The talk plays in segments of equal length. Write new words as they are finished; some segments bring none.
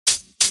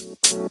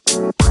Hey,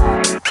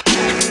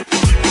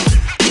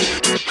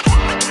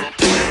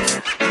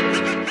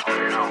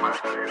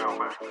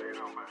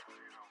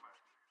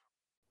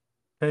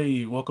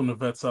 welcome to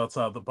Vets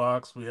Outside the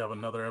Box. We have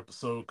another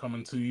episode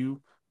coming to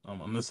you.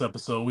 On this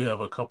episode, we have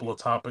a couple of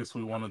topics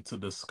we wanted to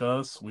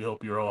discuss. We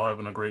hope you're all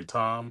having a great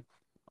time.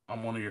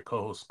 I'm one of your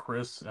co-hosts,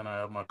 Chris, and I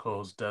have my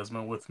co-host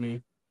Desmond with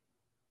me.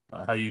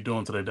 How you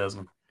doing today,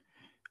 Desmond?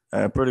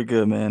 Pretty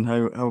good, man.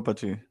 How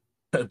about you?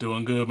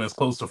 Doing good, man. It's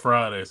close to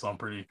Friday, so I'm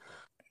pretty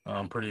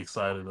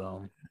excited.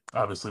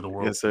 Obviously the Yes,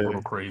 world's a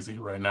little sir. crazy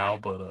right now,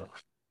 but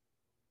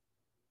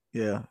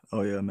Yeah.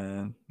 Oh, yeah,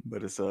 man.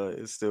 But it's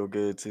still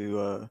good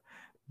to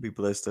be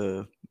blessed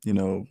to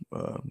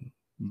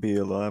be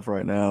alive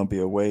right now, be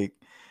awake,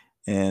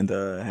 and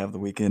have the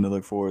weekend to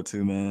look forward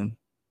to, man.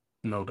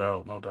 no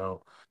doubt, no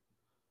doubt.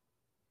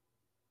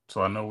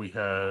 So I know we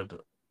had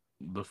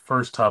the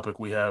first topic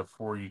we have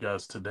for you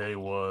guys today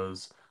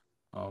was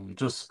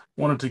just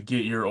wanted to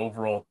get your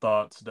overall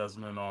thoughts,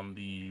 Desmond, on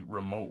the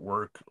remote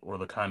work or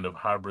the kind of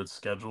hybrid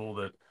schedule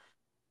that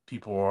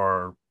people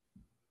are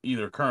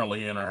either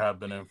currently in or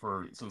have been in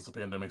for since the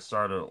pandemic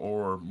started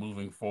or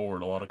moving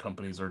forward. A lot of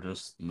companies are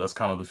just that's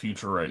kind of the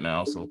future right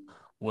now. So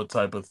what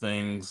type of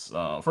things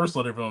first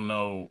let everyone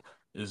know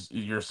is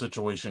your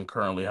situation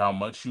currently, how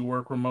much you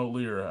work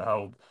remotely or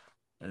how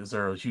is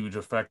there a huge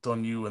effect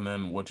on you, and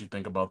then what you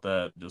think about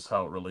that, just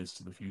how it relates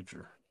to the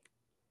future.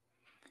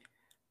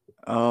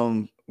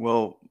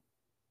 Well,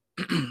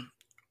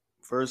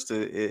 first,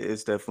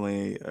 it's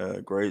definitely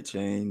a great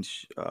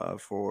change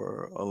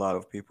for a lot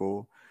of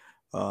people.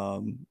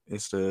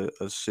 It's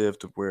a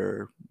shift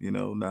where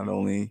not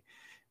only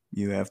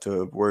you have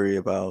to worry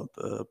about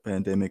the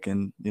pandemic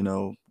and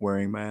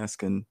wearing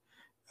mask and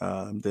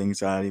the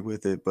anxiety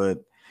with it,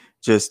 but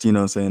just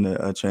saying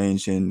a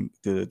change in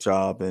the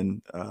job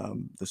and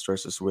the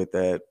stresses with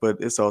that. But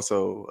it's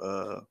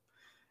also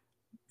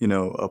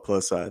a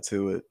plus side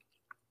to it.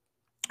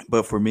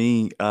 But for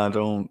me, I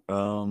don't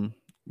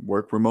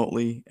work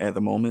remotely at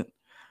the moment.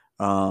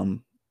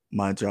 Um,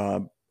 my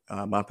job,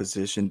 my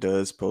position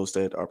does post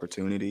that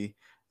opportunity.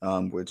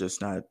 We're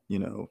just not,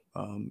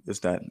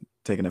 it's not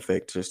taking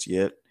effect just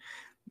yet.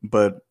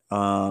 But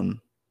I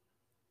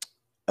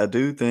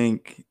do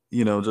think,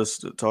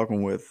 just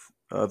talking with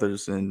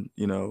others and,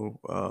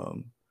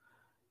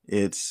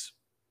 it's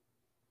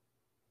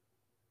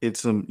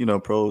it's some,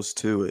 pros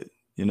to it,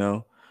 you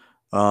know.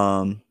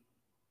 Um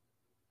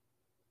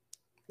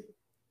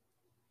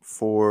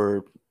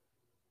for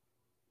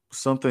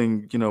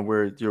something,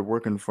 where you're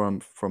working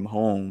from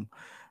home,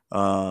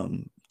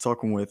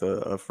 talking with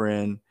a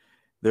friend,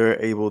 they're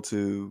able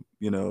to,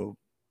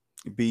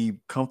 be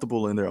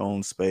comfortable in their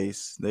own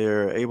space.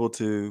 They're able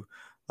to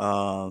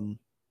um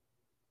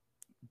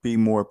be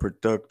more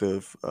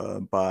productive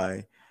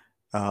by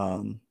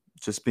um,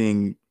 just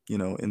being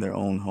in their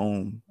own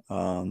home,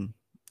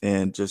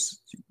 and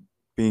just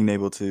being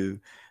able to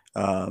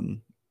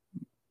um,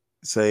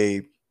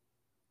 say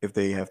if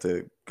they have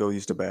to go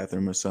use the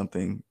bathroom or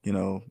something,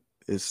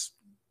 it's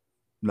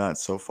not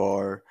so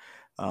far.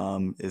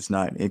 It's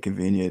not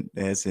inconvenient,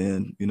 as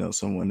in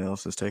someone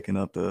else is taking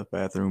up the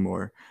bathroom,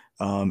 or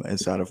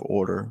it's out of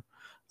order,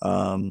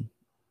 um,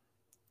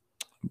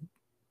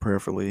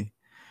 prayerfully.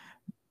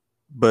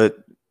 But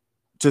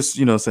just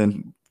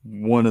saying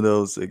one of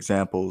those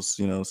examples,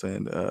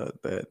 saying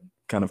that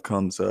kind of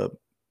comes up.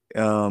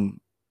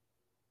 um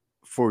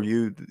for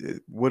you,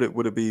 would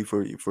it be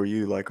for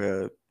you, like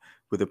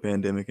with the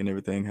pandemic and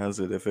everything, how's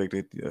it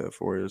affected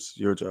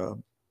your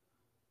job?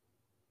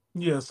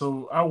 Yeah,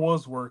 so I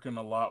was working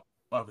a lot,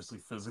 obviously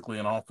physically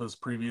in office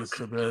previous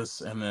to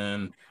this, and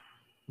then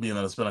being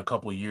that it's been a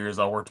couple of years,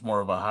 I worked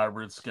more of a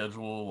hybrid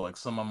schedule. Like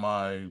some of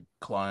my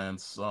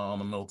clients on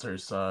the military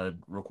side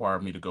require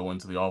me to go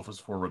into the office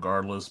for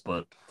regardless,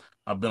 but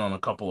I've been on a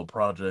couple of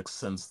projects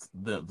since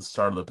the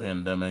start of the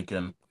pandemic,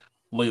 and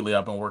lately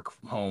I've been working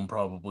from home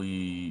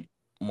probably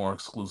more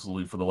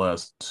exclusively for the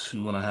last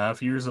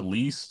 2.5 years at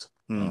least.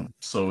 Hmm.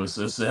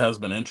 It has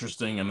been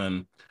interesting, and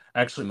then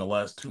actually in the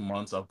last 2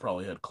 months I've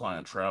probably had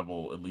client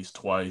travel at least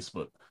twice,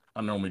 but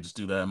I normally just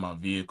do that in my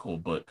vehicle,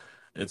 but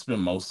it's been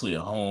mostly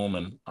at home,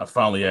 and I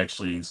finally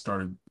actually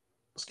started,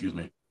 excuse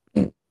me,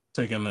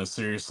 taking this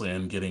seriously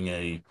and getting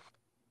a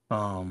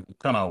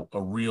kind of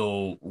a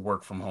real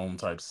work from home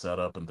type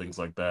setup and things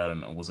like that,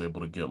 and I was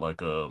able to get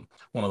like a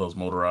one of those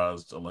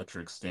motorized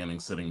electric standing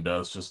sitting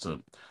desks just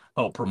to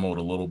help promote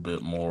a little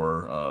bit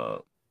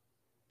more,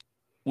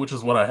 which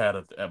is what I had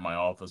at my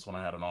office. When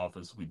I had an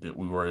office, we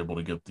were able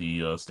to get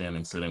the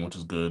standing sitting, which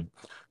is good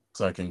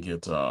because I can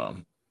get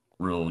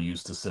real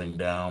used to sitting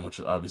down, which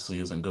obviously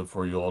isn't good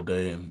for you all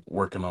day and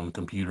working on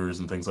computers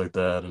and things like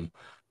that. And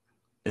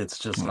it's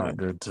just not Right.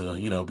 good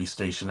to, be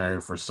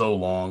stationary for so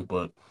long.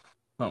 But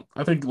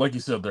I think, like you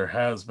said, there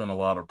has been a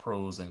lot of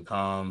pros and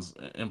cons.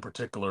 In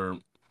particular,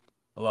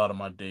 a lot of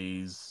my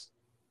days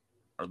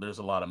or there's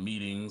a lot of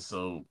meetings,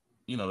 so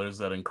there's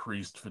that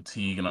increased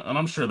fatigue, and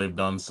I'm sure they've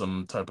done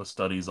some type of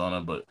studies on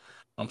it, but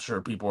I'm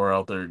sure people are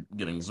out there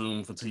getting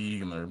Zoom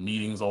fatigue and their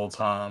meetings all the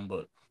time.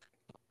 But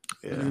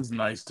it Yeah. is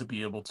nice to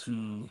be able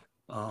to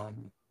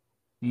um,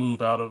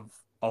 move out of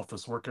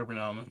office work every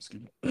now and then.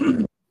 Excuse me.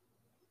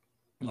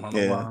 I don't know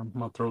Yeah. why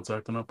my throat's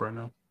acting up right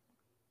now.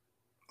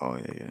 Oh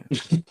yeah,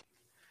 yeah.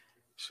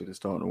 Shit is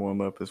starting to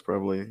warm up. It's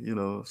probably,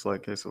 a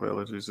slight case of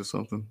allergies or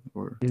something,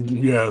 or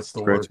Yeah, it's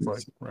the worst. Like,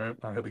 scratches. right?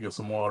 I had to get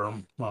some water.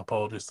 My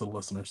apologies to the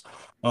listeners.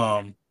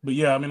 But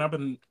yeah, I mean, I've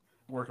been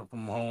working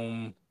from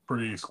home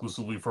pretty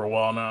exclusively for a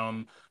while now,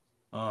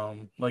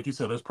 and like you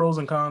said, there's pros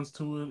and cons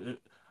to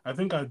it. I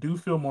think I do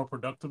feel more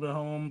productive at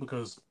home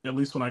because at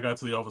least when I got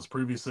to the office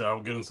previously, I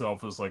would get into the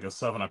office like at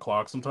 7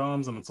 o'clock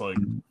sometimes, and it's like,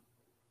 Mhm.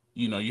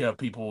 you have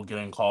people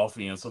getting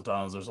coffee, and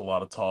sometimes there's a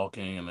lot of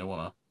talking, and they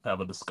want to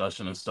have a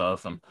discussion and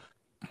stuff, and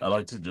I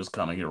like to just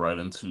kind of get right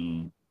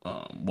into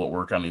what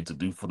work I need to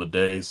do for the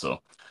day. So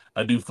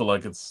I do feel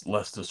like it's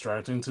less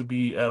distracting to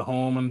be at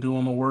home and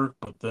doing the work,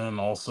 but then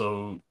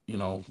also,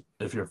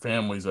 if your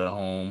family's at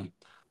home,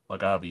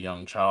 like I have a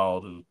young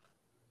child who,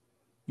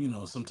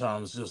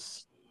 sometimes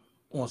just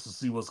wants to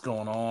see what's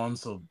going on.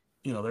 So,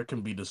 there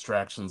can be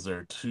distractions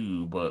there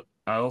too. But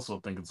I also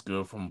think it's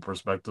good from a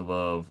perspective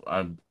of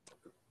I'm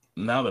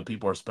now that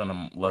people are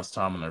spending less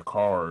time in their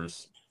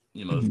cars,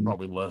 there's Mhm.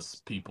 probably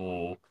less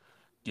people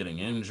getting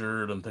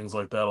injured and things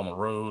like that on the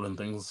road and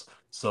things.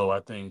 So I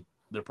think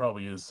there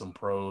probably is some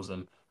pros,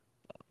 and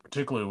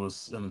particularly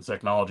with in the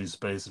technology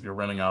space, if you're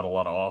renting out a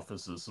lot of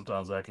offices,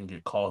 sometimes that can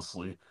get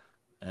costly.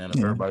 And if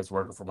Yeah. everybody's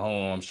working from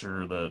home, I'm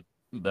sure that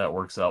that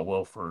works out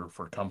well for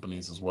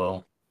companies as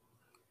well.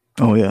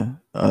 Oh yeah.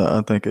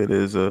 I think it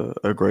is a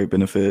great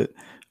benefit,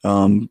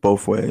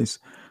 both ways.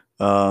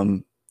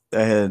 Um,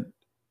 I had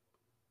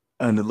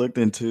and I looked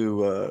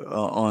into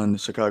on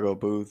Chicago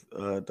Booth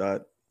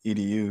dot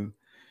edu,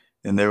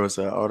 and there was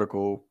an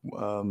article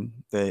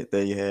that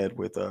they had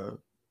with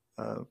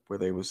where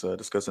they was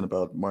discussing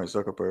about Mark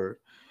Zuckerberg,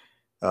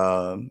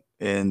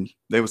 and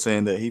they were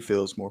saying that he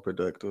feels more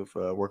productive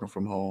working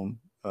from home.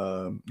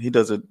 He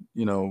does it,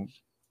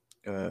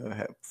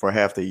 for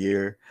half the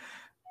year,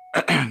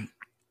 and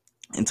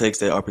takes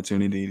that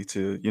opportunity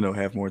to,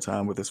 have more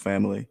time with his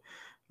family.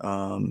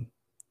 Um,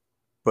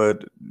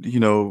 but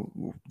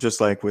just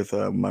like with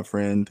my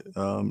friend,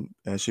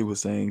 as she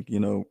was saying,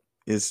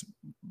 is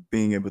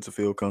being able to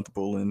feel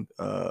comfortable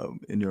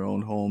in your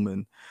own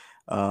home,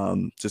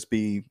 and just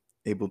be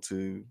able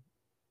to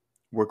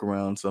work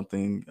around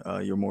something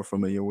you're more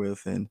familiar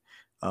with, and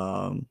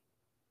um,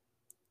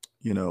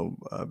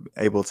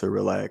 able to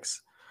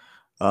relax.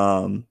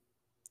 Um,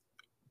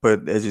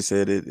 but as you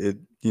said,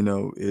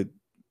 it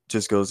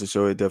just goes to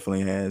show it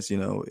definitely has,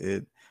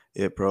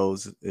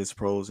 its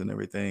pros and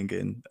everything,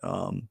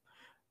 and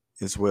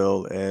as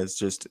well as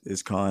just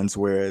its cons.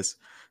 Whereas,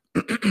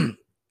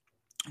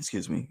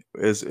 excuse me,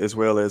 as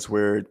well as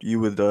where you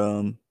would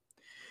kind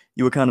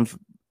of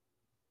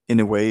in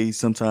a way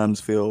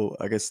sometimes feel,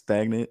 I guess,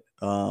 stagnant.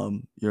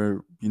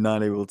 You're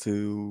not able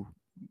to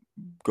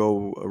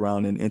go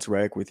around and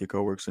interact with your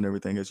coworkers and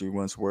everything as you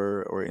once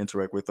were, or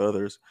interact with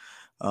others.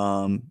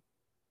 Um,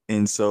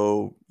 and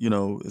so,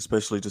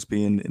 especially just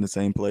being in the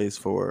same place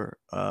for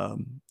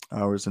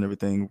hours and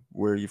everything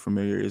where you're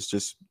familiar is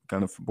just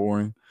kind of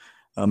boring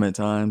at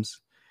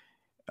times.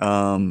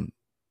 Um,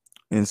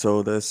 and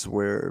so that's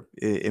where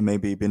it may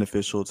be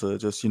beneficial to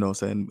just,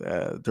 saying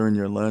during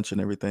your lunch and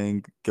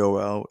everything, go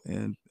out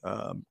and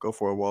go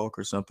for a walk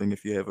or something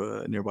if you have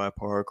a nearby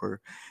park,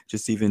 or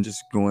just even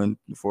just going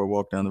for a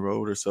walk down the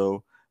road or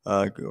so,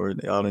 or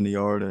out in the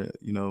yard,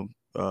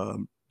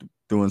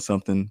 doing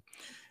something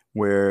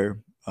where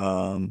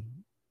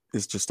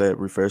it's just that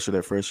refresher,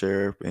 that fresh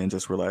air, and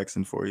just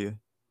relaxing for you.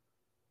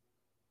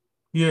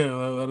 Yeah,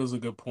 that is a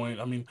good point.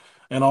 I mean,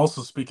 and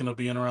also speaking of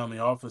being around the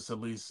office,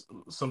 at least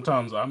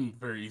sometimes I'm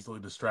very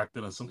easily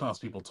distracted, and sometimes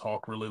people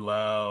talk really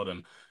loud,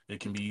 and it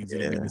can be easy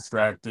to be Yeah,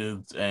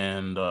 distracted.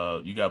 And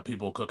you got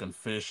people cooking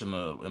fish in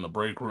the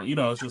break room.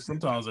 It's just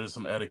sometimes there's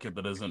some etiquette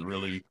that isn't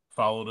really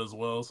followed as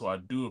well. So I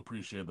do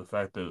appreciate the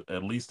fact that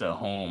at least at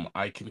home,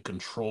 I can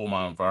control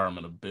my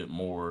environment a bit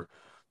more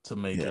to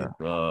make it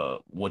yeah,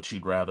 what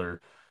you'd rather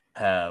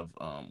have.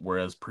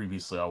 Whereas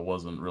previously, I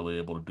wasn't really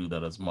able to do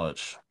that as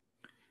much.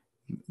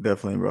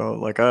 definitely, bro.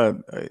 Like I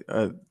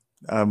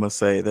must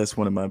say that's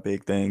one of my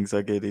big things.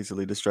 I get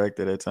easily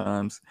distracted at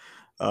times,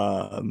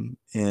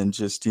 and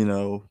just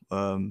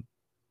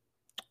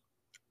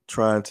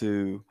try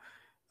to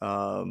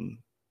um,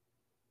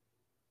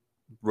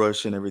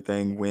 rush and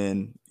everything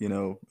when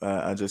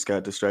I just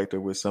got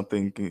distracted with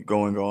something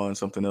going on,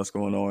 something else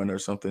going on, or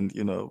something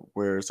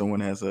where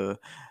someone has a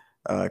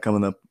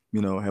coming up,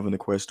 having a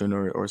question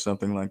or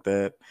something like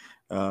that.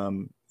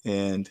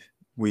 And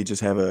we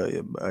just have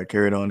a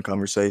carried on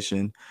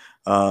conversation,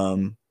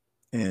 um,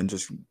 and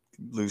just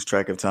lose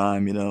track of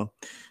time,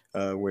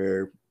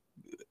 where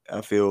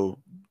I feel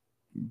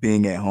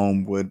being at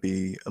home would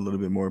be a little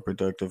bit more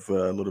productive,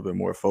 a little bit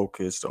more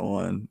focused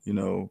on,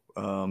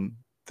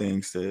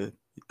 things that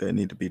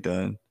need to be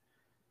done.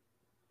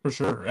 For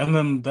sure. And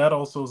then that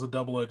also is a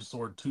double-edged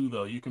sword too,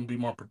 though. You can be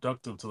more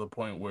productive to the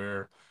point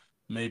where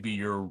maybe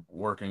you're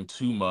working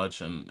too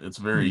much and it's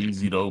very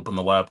easy to open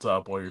the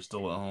laptop while you're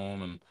still at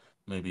home and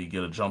maybe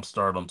get a jump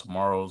start on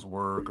tomorrow's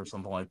work or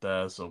something like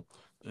that. So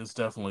it's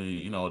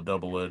definitely, a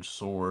double-edged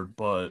sword,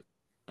 but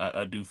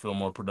I do feel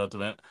more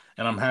productive.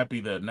 And I'm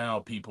happy that now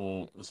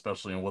people,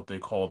 especially in what they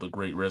call the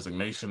great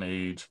resignation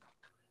age,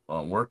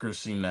 workers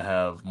seem to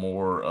have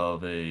more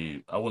of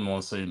a, I wouldn't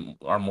want to say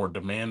are more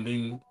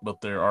demanding,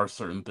 but there are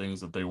certain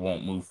things that they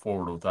won't move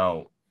forward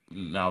without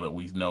now that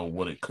we know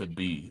what it could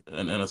be.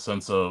 And in a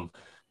sense of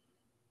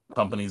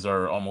companies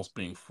are almost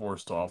being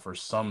forced to offer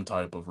some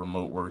type of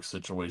remote work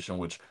situation,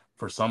 which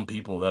for some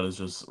people that is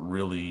just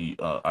really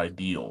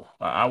ideal.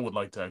 I would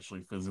like to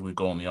actually physically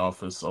go in the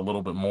office a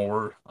little bit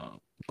more,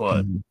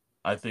 but Mhm.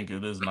 I think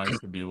it is nice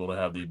to be able to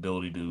have the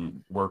ability to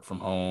work from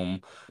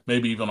home,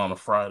 maybe even on a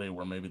Friday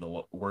where maybe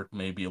the work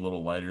may be a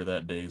little lighter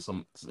that day.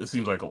 Some it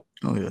seems like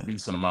Oh a yeah.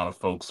 decent amount of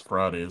folks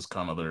Friday is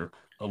kind of their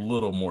a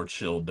little more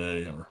chill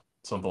day or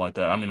something like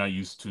that. I mean, I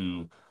used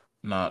to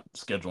not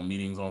schedule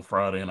meetings on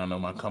Friday, and I know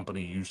my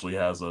company usually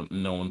has a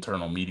no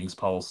internal meetings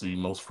policy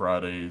most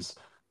Fridays.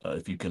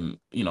 If you can,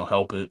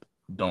 help it,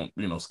 don't,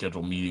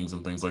 schedule meetings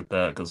and things like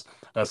that, because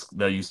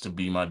that used to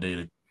be my day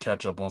to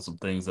catch up on some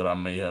things that I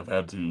may have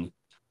had to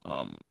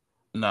um,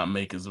 not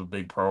make as a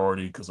big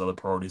priority because other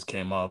priorities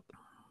came up.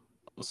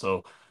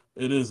 So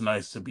it is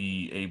nice to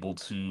be able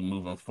to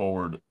moving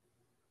forward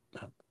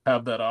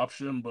have that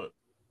option, but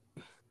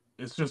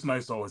it's just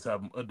nice to always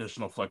have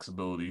additional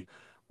flexibility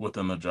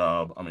within the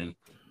job. I mean,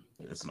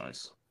 it's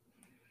nice.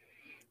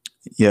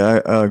 Yeah,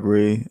 I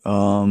agree.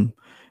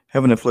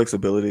 Having the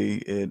flexibility,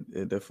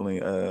 it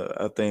definitely,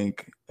 I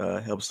think,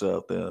 helps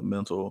out the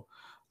mental,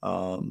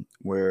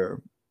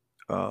 where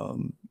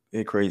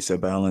it creates a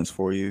balance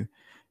for you.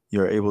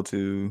 You're able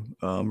to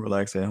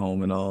relax at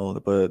home and all,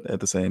 but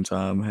at the same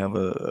time have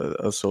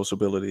a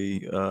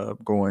sociability,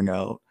 going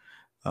out,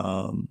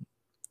 um,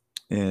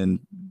 and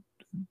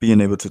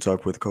being able to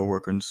talk with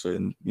coworkers,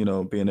 and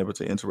being able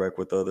to interact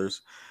with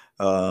others,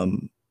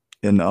 um,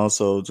 and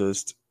also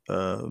just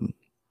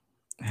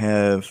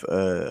have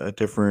a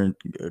different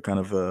kind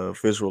of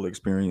visual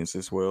experience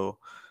as well.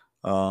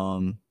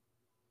 Um,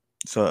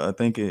 so I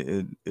think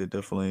it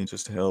definitely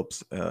just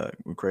helps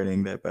with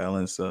creating that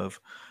balance of,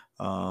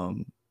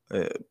 um,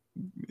 uh,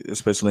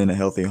 especially in a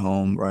healthy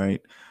home,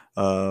 right?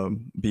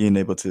 Being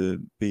able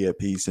to be at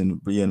peace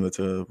and being able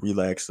to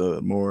relax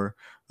more.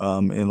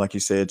 And like you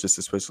said, just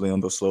especially on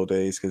those slow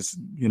days, because,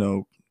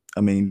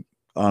 I mean,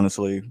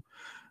 honestly,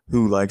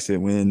 who likes it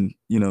when,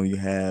 you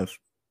have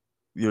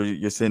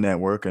you're sitting at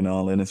work and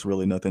all, and it's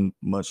really nothing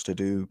much to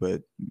do,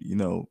 but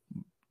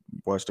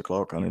watch the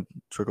clock kind of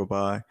trickle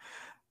by,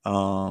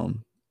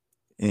 um,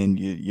 and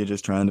you're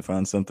just trying to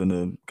find something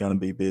to kind of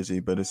be busy,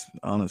 but it's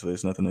honestly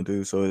it's nothing to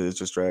do, so it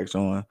just drags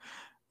on.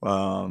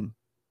 Um,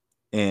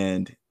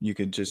 and you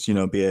could just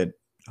be at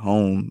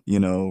home,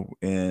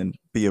 and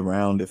be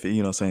around if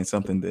saying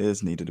something that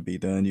is needed to be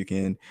done, you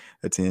can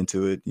attend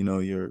to it.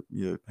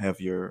 You have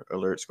your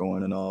alerts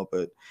going and all,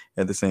 but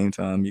at the same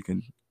time you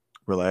can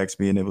relax,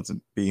 being able to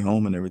be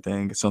home and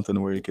everything. It's something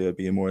where you could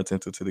be more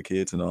attentive to the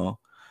kids and all.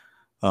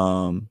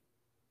 um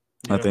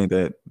I Yeah. think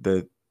that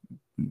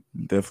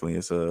definitely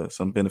is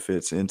some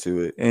benefits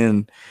into it.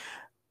 And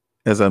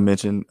as I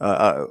mentioned,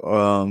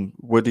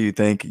 what do you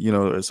think,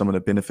 are some of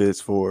the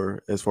benefits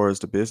for as far as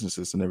the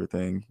businesses and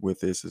everything with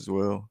this as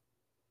well?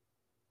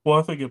 Well,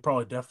 I think it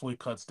probably definitely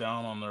cuts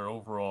down on their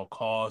overall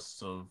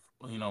costs of,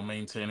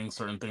 maintaining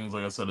certain things.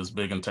 Like I said, it's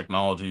big in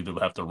technology to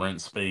have to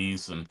rent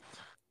space. And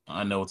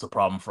I know it's a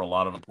problem for a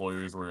lot of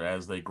employers where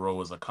as they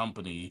grow as a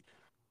company,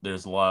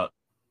 there's a lot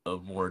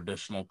of more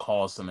additional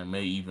costs and there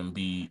may even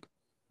be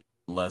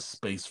less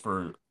space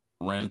for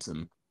rent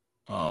and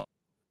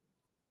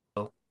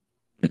so,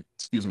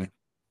 excuse me.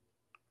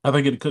 I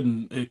think it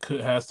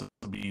could has to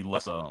be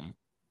less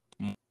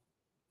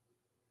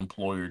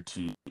employer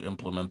to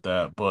implement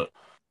that. But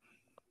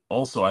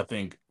also I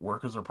think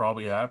workers are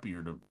probably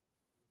happier to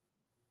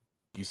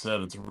you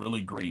said it's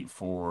really great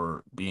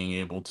for being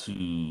able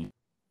to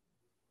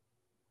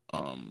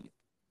um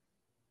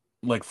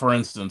like for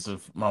instance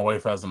if my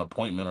wife has an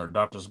appointment or a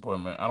doctor's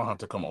appointment I don't have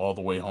to come all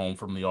the way home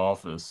from the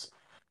office.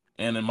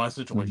 And in my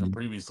situation Mhm.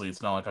 previously,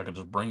 it's not like I could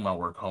just bring my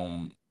work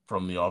home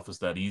from the office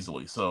that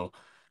easily. So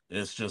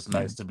it's just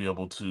Yeah. nice to be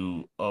able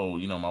to, oh,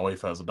 my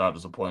wife has a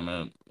doctor's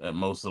appointment. At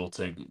most, it'll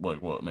take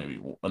like what,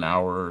 maybe an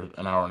hour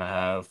and a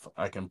half.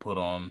 I can put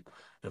on,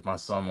 if my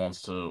son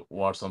wants to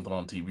watch something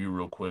on TV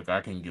real quick,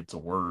 I can get to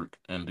work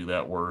and do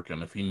that work.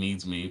 And if he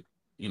needs me,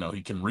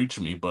 he can reach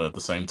me. But at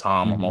the same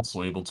time, I'm Mhm.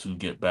 also able to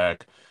get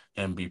back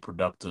and be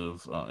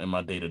productive in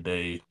my day to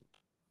day.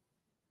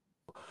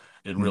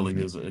 It really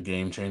Mhm. is a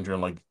game changer.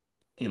 Like,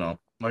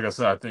 like I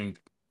said, I think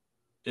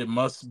it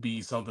must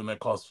be something that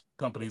costs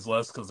companies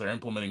less because they're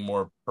implementing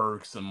more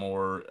perks and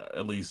more,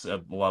 at least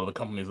at a lot of the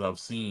companies I've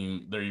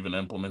seen, they're even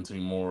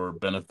implementing more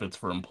benefits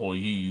for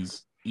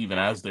employees even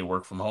as they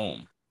work from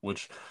home,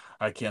 which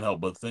I can't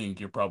help but think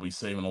you're probably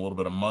saving a little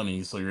bit of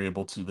money. So you're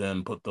able to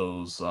then put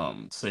those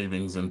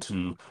savings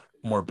into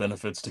more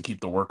benefits to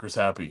keep the workers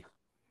happy.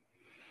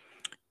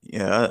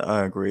 Yeah,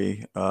 I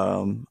agree.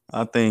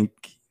 I think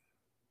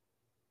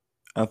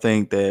I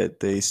think that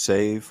they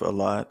save a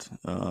lot,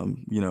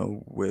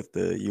 with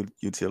the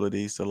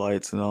utilities, the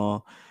lights and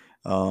all,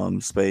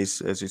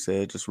 space, as you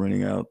said, just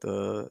renting out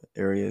the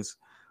areas.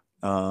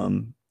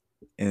 Um,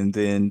 and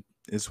then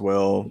as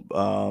well,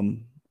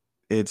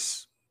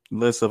 it's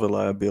less of a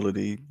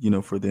liability,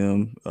 for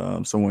them.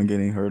 Someone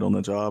getting hurt on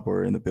the job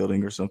or in the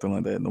building or something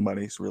like that,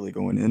 nobody's really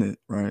going in it,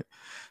 right?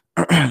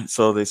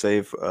 So they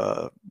save,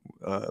 uh,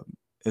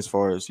 as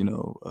far as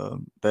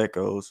that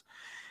goes.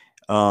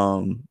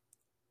 Um,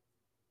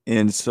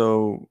 and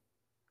so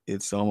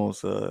it's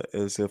almost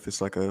as if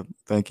it's like a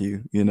thank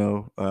you,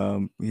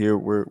 here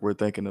we're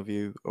thinking of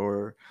you,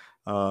 or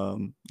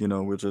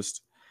we're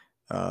just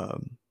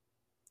um,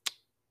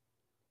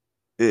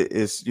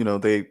 it's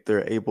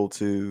they're able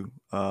to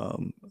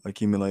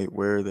accumulate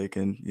where they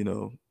can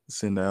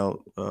send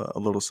out a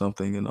little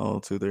something and all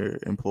to their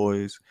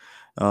employees,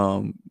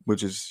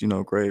 which is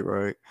great,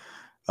 right?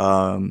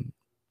 um,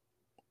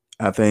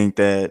 I think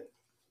that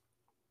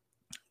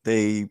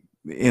they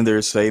in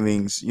their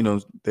savings,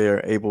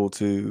 they're able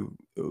to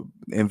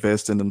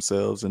invest in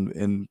themselves,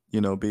 and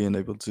being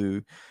able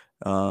to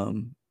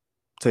um,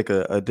 take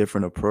a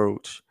different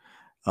approach.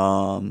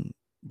 um,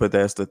 but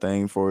that's the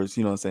thing for us,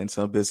 I'm saying,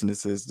 some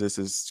businesses, this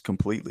is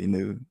completely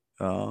new.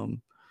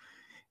 um,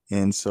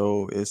 and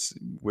so it's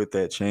with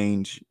that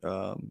change,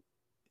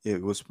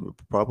 it was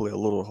probably a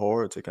little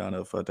hard to kind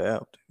of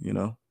adapt.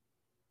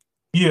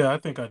 Yeah, I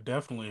think I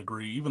definitely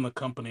agree. Even the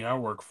company I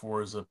work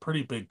for is a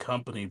pretty big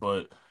company,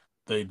 but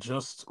they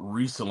just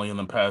recently, in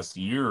the past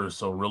year or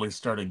so, really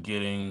started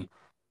getting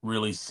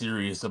really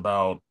serious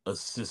about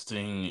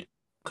assisting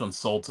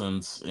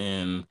consultants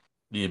in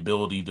the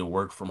ability to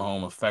work from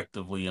home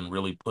effectively and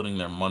really putting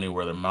their money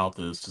where their mouth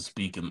is, to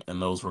speak in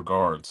those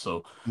regards.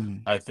 So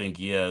Mhm. I think,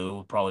 yeah,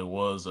 it probably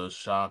was a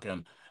shock.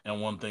 And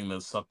one thing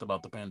that sucked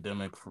about the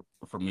pandemic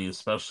for me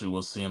especially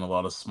was seeing a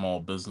lot of small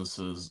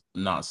businesses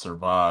not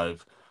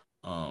survive.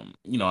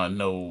 I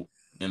know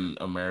in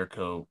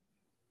America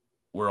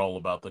we're all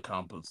about the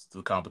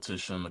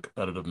competition, the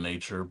competitive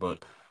nature,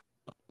 but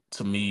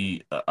to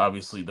me,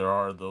 obviously there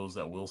are those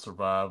that will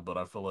survive, but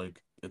I feel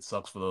like it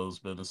sucks for those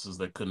businesses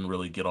that couldn't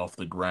really get off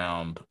the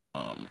ground,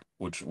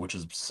 which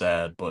is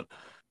sad. But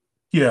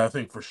yeah, I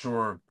think for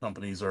sure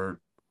companies are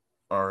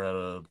at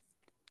a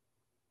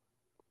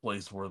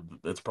place where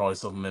it's probably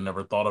something they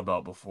never thought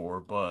about before,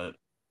 but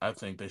I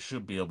think they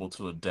should be able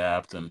to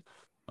adapt. And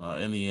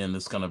in the end,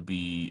 it's going to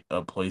be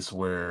a place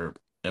where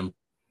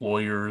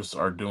employers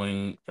are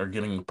getting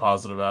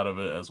positive out of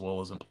it, as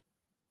well as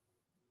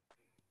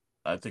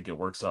I think it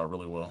works out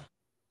really well.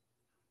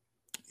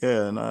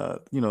 Yeah, and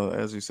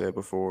as you said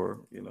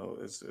before,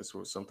 it's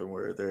something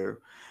where they're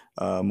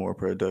more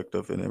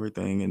productive and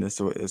everything, and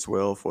it's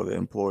well for the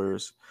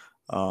employers.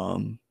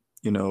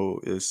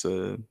 It's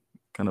a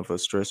kind of a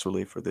stress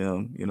relief for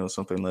them.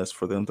 Something less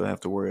for them to have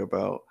to worry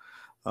about,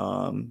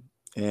 um,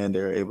 and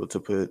they're able to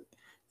put,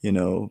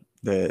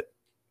 that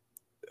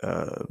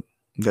uh,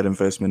 that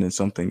investment in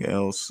something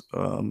else,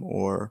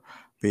 or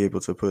be able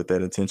to put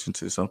that attention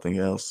to something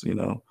else.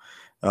 To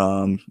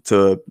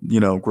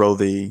grow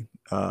the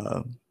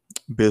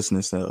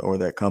business, or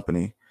that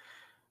company.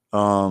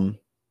 Um,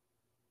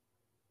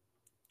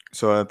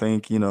 so I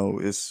think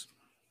it's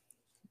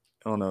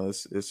I don't know,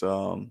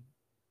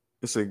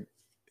 it's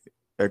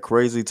a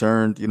crazy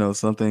turn,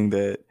 something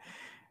that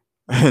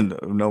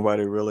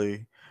nobody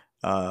really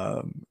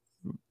um,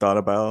 thought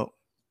about.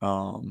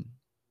 Um,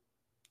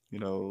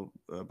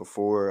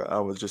 before, I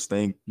was just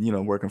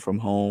working from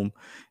home,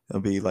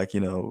 it'll be like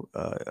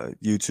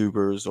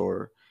YouTubers,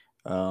 or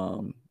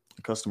um,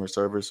 customer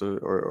service,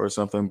 or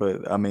something.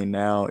 But I mean,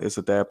 now it's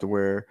adapted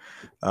where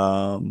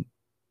um,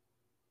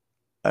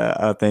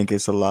 I think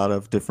it's a lot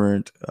of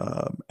different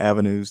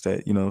avenues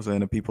that what I'm saying,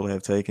 that people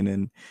have taken,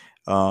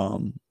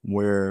 and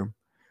where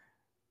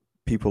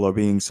people are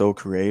being so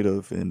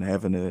creative and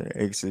having the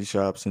Etsy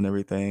shops and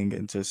everything,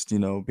 and just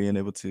being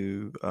able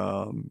to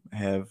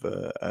have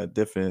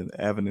different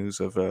avenues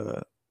of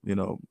you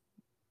know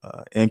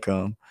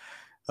income.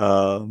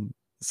 Um,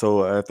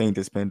 so I think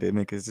this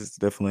pandemic has just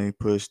definitely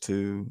pushed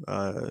to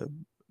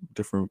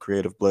different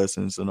creative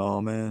blessings and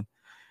all, man.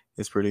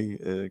 It's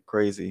pretty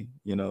crazy,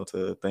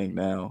 to think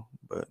now,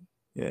 but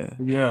yeah.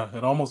 Yeah,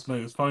 it almost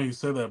made it's funny you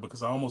say that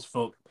because I almost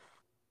felt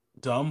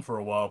dumb for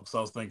a while because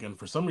I was thinking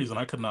for some reason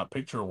I could not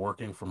picture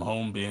working from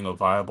home being a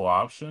viable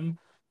option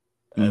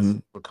as Hmm.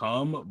 it's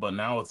become, but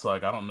now it's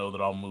like I don't know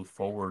that I'll move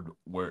forward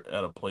where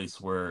at a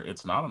place where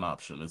it's not an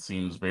option. It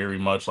seems very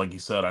much like you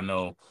said. I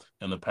know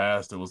in the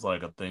past it was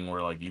like a thing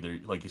where like either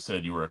like you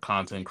said you were a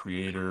content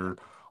creator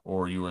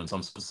or you were in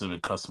some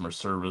specific customer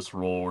service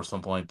role or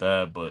something like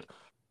that, but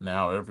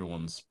now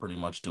everyone's pretty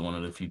much doing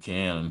it if you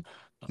can. And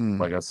Mm.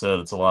 like I said,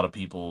 it's a lot of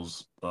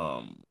people's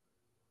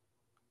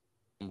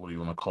what do you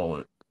want to call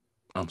it?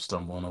 I'm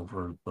stumbling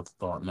over the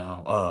thought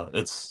now.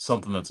 It's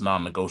something that's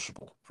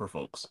non-negotiable for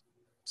folks.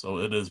 So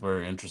it is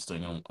very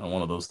interesting and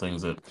one of those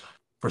things that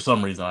for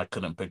some reason I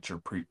couldn't picture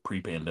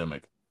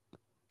pre-pandemic.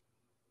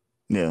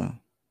 Yeah.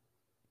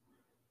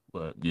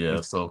 But yeah,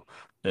 It's, so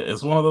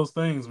it's one of those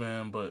things,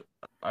 man. But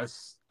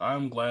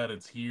I'm glad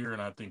it's here,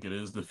 and I think it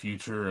is the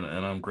future,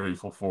 and I'm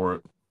grateful for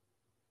it.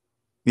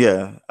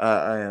 Yeah,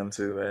 I am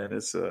too, man.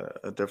 It's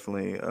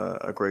definitely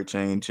a great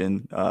change,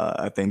 and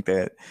I think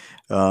that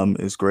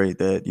it's great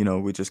that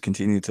we just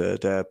continue to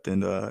adapt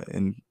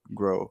and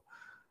grow.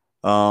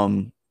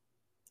 Um,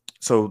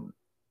 so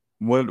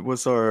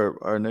what's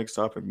our next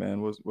topic,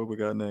 man? What we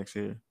got next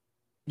here?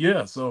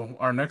 Yeah. So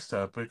our next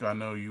topic, I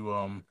know you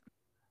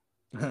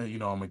you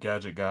know I'm a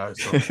gadget guy,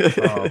 so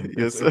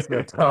Yes, it's sir.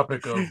 that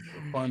topic of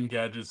fun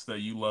gadgets that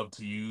you love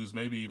to use,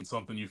 maybe even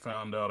something you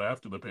found out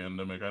after the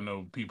pandemic. I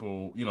know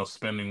people,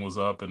 spending was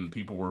up and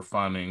people were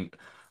finding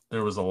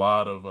there was a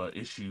lot of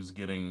issues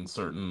getting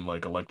certain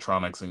like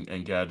electronics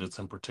and gadgets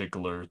in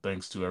particular,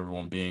 thanks to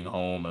everyone being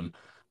home and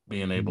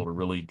being able to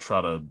really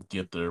try to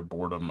get their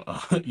boredom,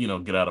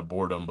 get out of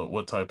boredom. But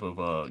what type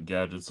of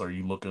gadgets are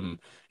you looking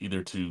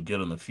either to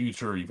get in the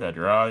future you've had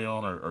your eye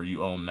on or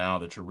you own now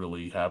that you're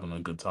really having a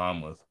good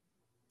time with?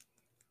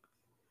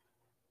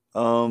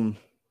 Um,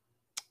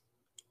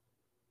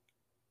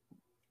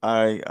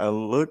 I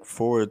look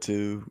forward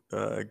to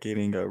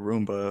getting a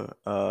Roomba,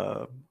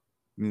 a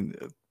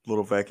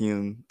little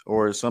vacuum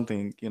or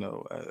something.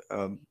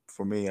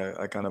 For me,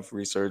 I kind of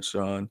researched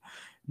on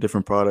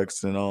different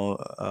products and all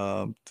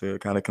to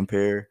kind of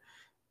compare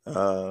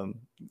um,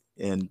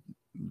 and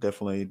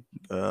definitely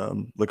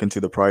look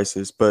into the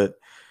prices. But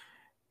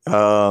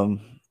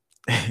um,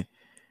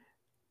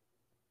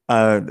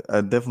 I've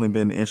definitely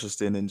been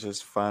interested in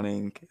just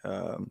finding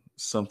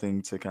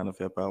something to kind of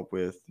help out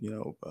with,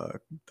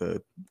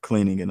 the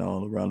cleaning and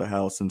all around the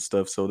house and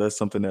stuff. So that's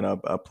something that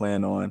I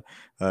plan on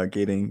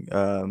getting.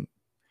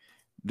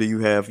 Do you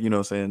have,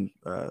 saying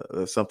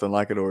something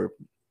like it, or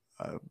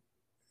uh,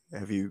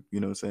 have you,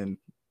 saying,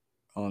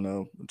 I don't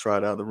know,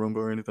 tried out the Roomba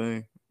or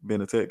anything?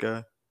 Being a tech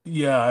guy.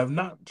 Yeah, I've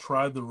not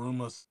tried the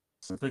Roomba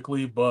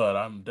specifically, but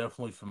I'm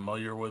definitely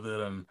familiar with it,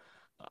 and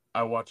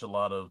I watch a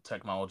lot of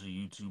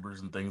technology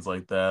YouTubers and things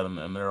like that,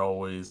 and they're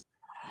always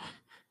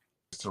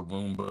to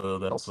Roomba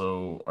that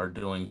also are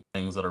doing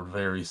things that are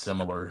very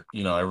similar.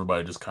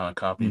 Everybody just kind of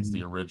copies Hmm.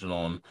 the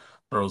original and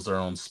throws their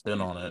own spin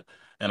on it.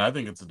 And I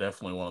think it's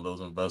definitely one of those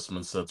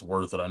investments that's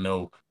worth it. I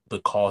know the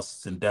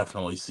costs can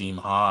definitely seem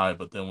high,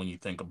 but then when you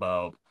think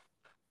about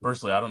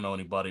personally, I don't know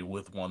anybody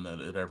with one that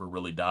it ever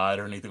really died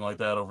or anything like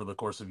that over the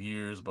course of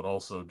years, but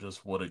also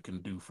just what it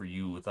can do for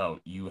you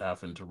without you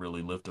having to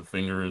really lift a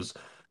finger is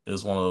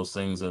one of those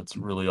things that's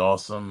really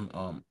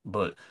awesome.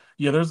 But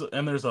yeah, there's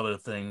other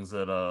things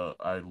that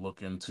I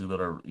look into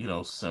that are,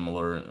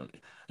 similar.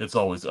 It's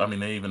always, I mean,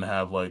 they even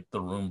have like the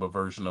Roomba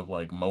version of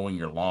like mowing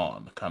your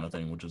lawn kind of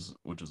thing, which is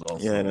Yeah,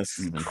 also that's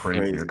even crazier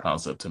crazy.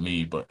 concept to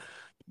me. But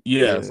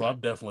yeah, Yeah. so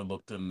I've definitely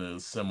looked into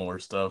similar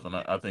stuff, and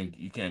I think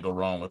you can't go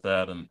wrong with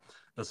that. And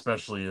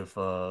especially if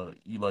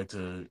you like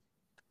to,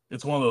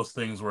 it's one of those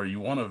things where you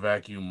want to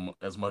vacuum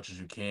as much as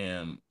you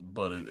can,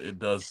 but it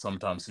does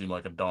sometimes seem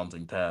like a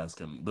daunting task.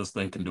 And this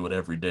thing can do it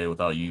every day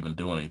without you even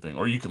doing anything.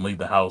 Or you can leave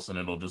the house and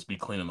it'll just be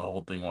cleaning the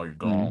whole thing while you're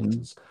gone, which Hmm.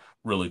 is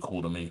really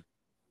cool to me.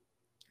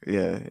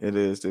 Yeah, it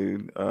is,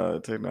 dude.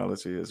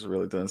 Technology has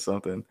really done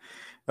something.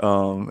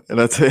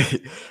 And I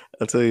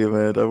tell you,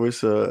 man, I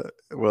wish,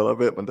 well, I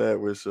bet my dad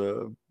wish,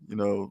 the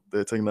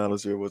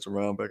technology was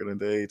around back in the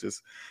day,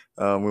 just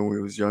when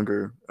we was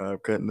younger,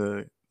 cutting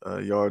the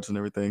yards and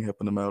everything,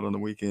 helping them out on the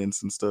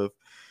weekends and stuff.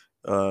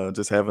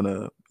 Just having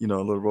a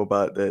little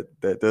robot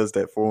that does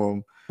that for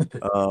them.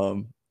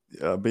 Um,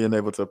 being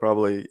able to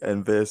probably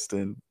invest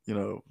in,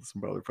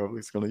 somebody probably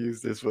is going to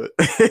use this, but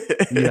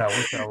Yeah, I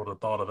wish I would have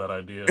thought of that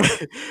idea.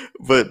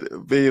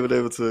 but being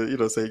able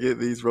to, say get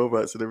these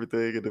robots and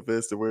everything and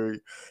invest to where,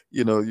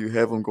 you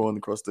have them going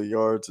across the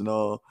yards and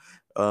all,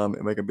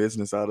 and make a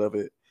business out of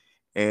it.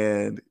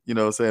 And what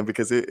I'm saying,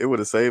 because it would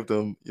have saved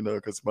them,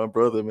 because my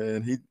brother,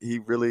 man, he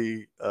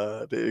really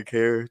didn't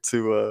care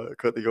to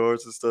cut the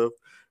yards and stuff.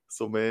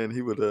 So man,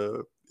 he would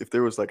if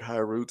there was like high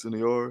roots in the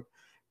yard,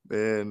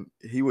 man,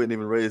 he wouldn't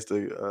even raise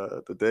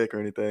the deck or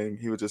anything.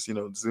 He would just,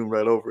 zoom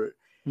right over it.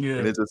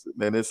 And Yeah. it just,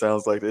 man, it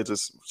sounds like it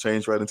just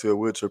changed right into a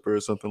wood chipper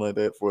or something like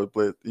that for a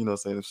split,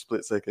 saying a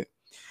split second.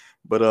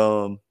 But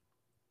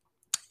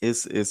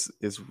it's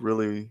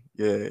really,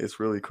 yeah, it's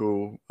really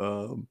cool.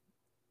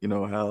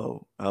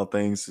 How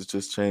things has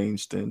just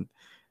changed, and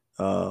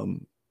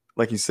um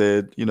like you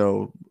said,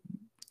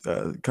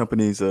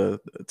 companies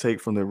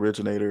take from the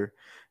originator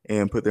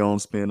and put their own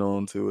spin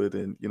onto it,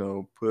 and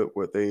put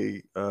what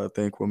they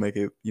think will make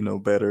it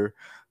better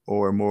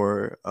or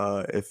more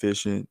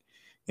efficient.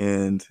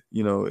 And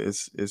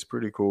it's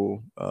pretty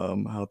cool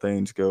how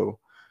things go.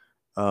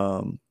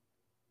 um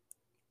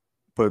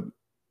but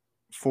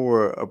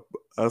for a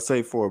I'll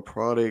say for a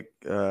product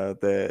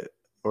that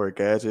or a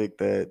gadget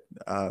that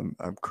I'm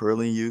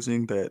currently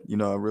using that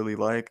I really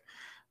like,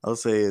 I'll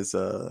say is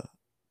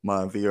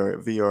my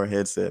VR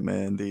headset,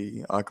 man,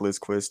 the Oculus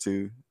Quest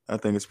 2. I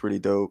think it's pretty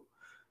dope.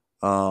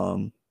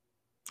 Um,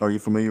 are you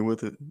familiar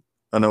with it?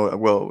 I know.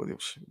 Well,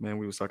 man,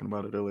 we was talking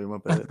about it earlier. My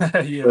bad.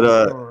 Yeah, But for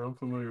sure. I'm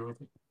familiar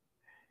with it.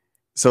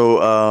 so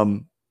all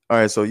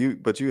right. So you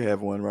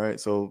have one, right?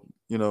 So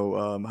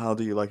how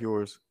do you like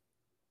yours?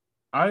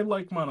 I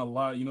like mine a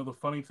lot. The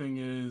funny thing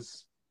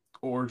is,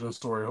 origin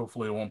story,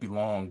 hopefully it won't be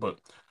long, but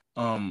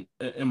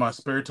in my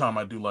spare time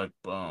I do like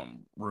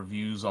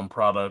reviews on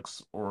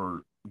products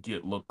or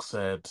get looks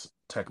at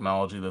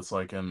technology that's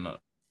like in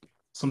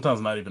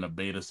sometimes not even a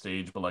beta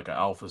stage, but like an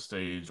alpha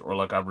stage, or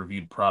like I've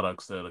reviewed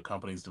products that a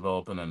company's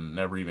developing and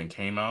never even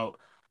came out.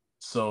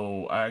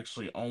 So I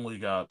actually only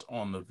got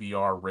on the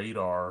VR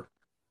radar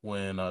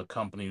when a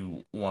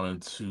company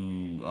wanted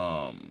to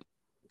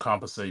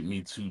compensate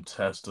me to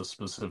test a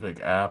specific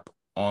app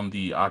on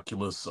the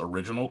Oculus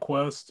original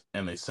Quest,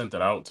 and they sent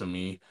it out to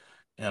me,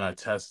 and I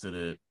tested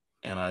it,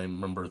 and I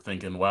remember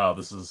thinking, wow,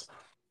 this is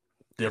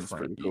That's different.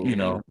 pretty cool.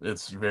 Yeah.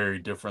 It's very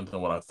different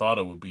than what I thought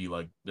it would be.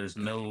 Like, there's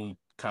no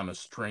kind of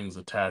strings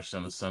attached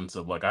in the sense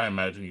of like I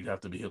imagine you'd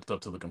have to be hooked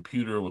up to the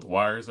computer with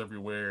wires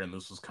everywhere, and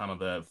this was kind of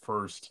that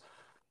first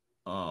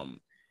um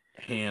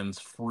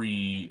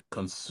hands-free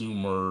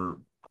consumer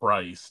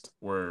priced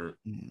where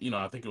Mhm.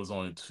 I think it was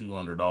only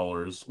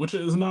 $200, which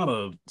is not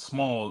a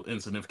small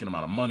insignificant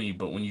amount of money,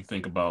 but when you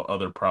think about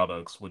other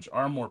products which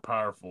are more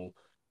powerful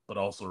but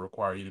also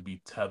require you to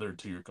be tethered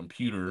to your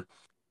computer,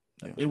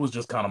 Yeah. it was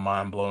just kind of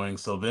mind blowing.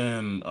 So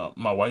then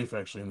my wife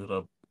actually ended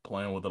up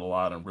playing with it a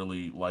lot and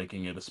really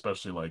liking it,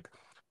 especially like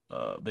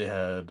they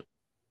had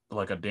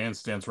like a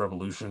Dance Dance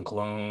Revolution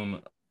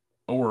clone,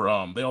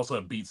 or they also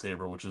have Beat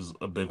Saber, which is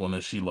a big one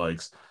that she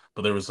likes.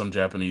 But there was some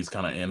Japanese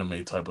kind of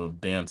anime type of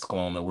dance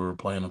clone that we were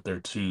playing up there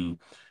too.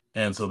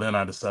 And so then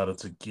I decided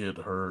to get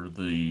her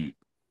the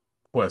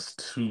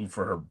Quest 2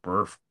 for her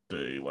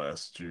birthday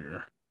last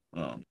year.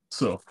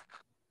 So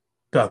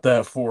got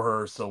that for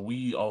her. So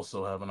we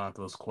also have an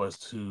Oculus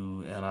Quest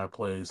 2, and I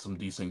play some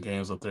decent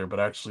games up there. But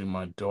actually,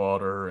 my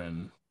daughter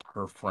and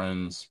her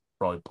friends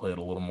probably play it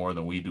a little more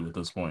than we do at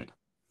this point.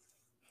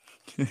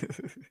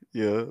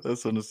 Yeah,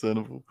 that's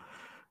understandable.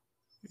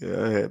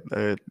 Yeah, I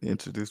had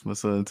introduced my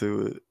son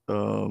to it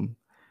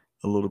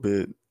a little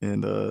bit,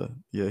 and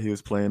yeah, he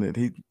was playing it.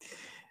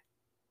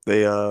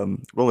 They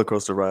roller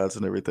coaster rides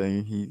and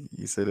everything.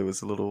 He said it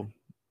was a little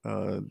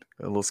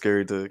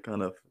scary to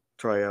kind of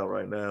try out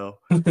right now.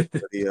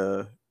 But he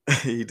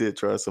he did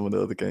try some of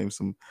the other games,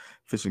 some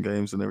fishing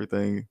games and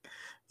everything.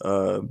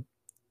 Uh,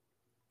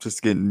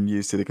 just getting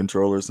used to the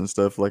controllers and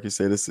stuff. Like you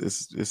said,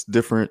 it's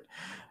different.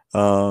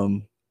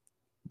 Um,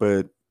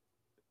 but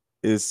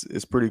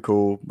it's pretty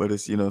cool, but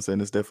it's, what I'm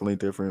saying, it's definitely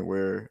different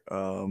where,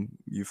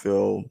 you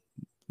feel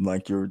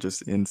like you're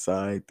just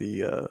inside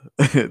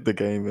the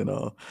game and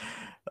all.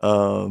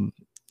 Um,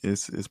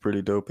 it's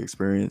pretty dope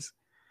experience.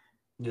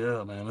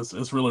 Yeah, man,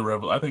 it's really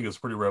I think it's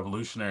pretty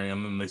revolutionary.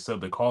 And then they said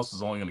the cost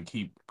is only going to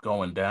keep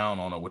going down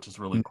on it, which is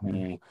really Mhm,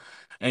 cool.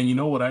 And you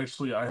know what?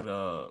 Actually,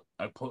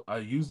 I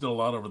used it a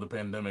lot over the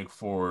pandemic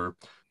for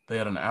they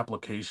had an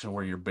application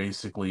where you're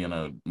basically in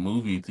a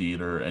movie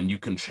theater and you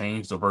can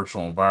change the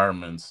virtual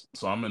environments.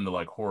 So I'm into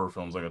like horror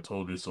films, like I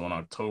told you. So in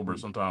October, mhm,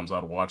 sometimes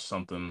I'd watch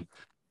something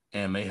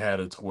and they had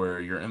it to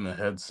where you're in the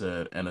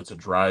headset and it's a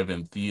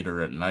drive-in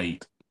theater at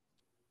night,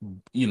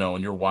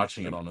 and you're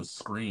watching it on a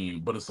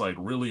screen, but it's like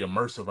really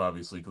immersive,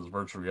 obviously, because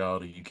virtual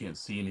reality, you can't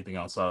see anything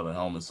outside of the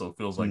helmet, so it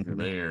feels like you're mhm.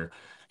 there.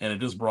 And it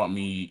just brought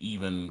me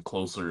even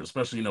closer,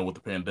 especially, with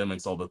the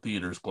pandemics, all the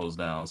theaters closed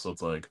down. So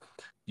it's like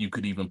you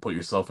could even put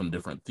yourself in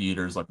different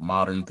theaters, like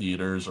modern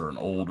theaters or an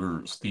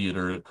older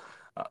theater.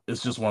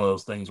 It's just one of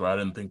those things where I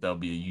didn't think that would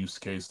be a use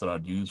case that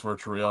I'd use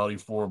virtual reality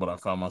for, but I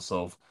found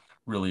myself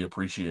really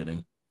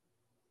appreciating.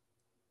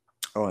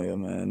 Oh yeah,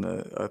 man.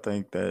 I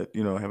think that,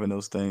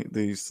 having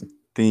these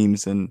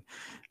themes and,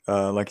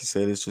 like you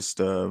said, it's just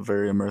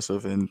very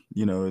immersive and,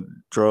 it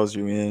draws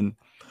you in.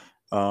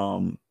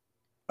 Um,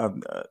 I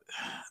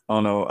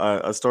don't know.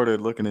 I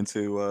started looking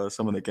into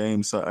some of the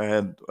games. So I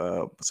had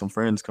some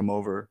friends come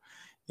over,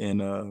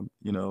 and um,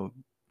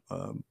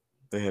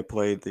 they had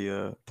played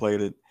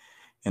it,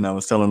 and I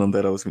was telling them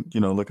that I was,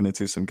 looking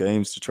into some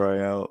games to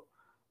try out.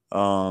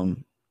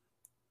 Um,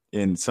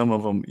 and some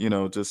of them,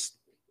 just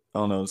I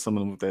don't know. Some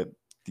of them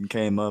that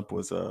came up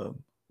was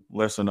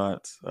Lesser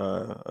Knots,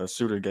 a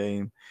shooter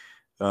game.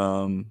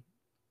 Um,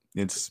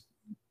 it's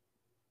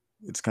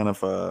it's kind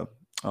of I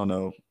don't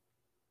know,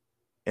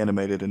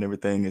 animated and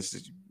everything.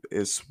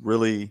 It's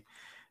really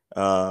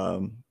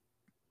um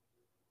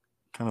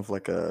kind of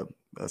like a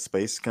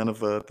space kind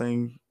of a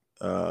thing.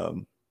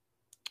 Um,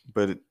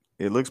 but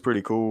it looks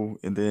pretty cool.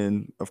 And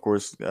then, of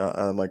course,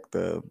 I like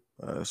the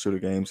shooter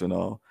games and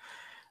all.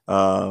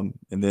 And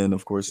then,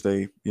 of course,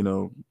 they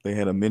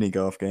had a mini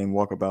golf game,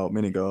 Walkabout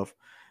Mini Golf.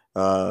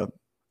 Uh,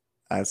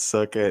 I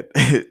suck at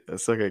I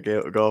suck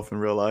at golf in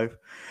real life,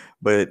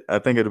 but I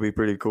think it'll be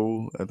pretty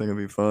cool. I think it'll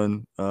be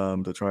fun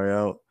to try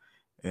out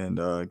and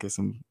get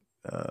some,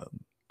 uh,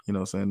 what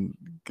I'm saying,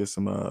 get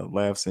some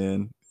laughs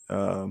in.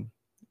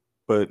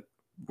 But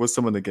what's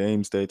some of the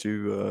games that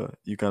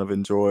you kind of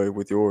enjoy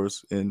with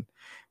yours, and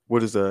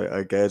what is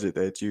a gadget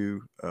that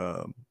you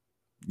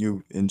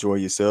enjoy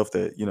yourself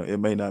that it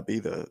may not be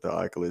the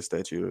Oculus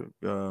that you're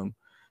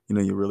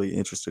really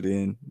interested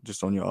in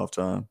just on your off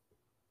time?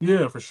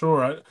 Yeah, for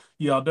sure.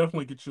 Yeah, I'll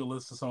definitely get you a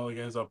list of some of the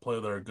games I play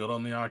that are good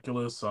on the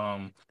Oculus.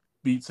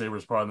 Beat Saber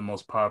is probably the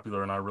most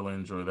popular, and I really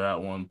enjoy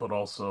that one. But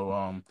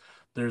also,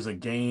 there's a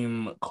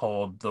game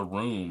called The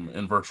Room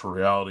in virtual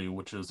reality,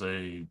 which is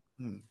a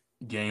Mm,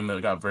 game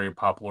that got very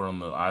popular on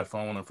the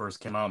iPhone when it first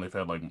came out. And they've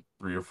had like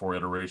three or four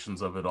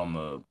iterations of it on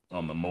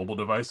the mobile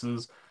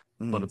devices.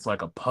 But mm, it's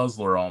like a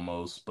puzzler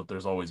almost, but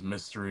there's always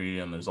mystery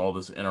and there's all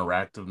this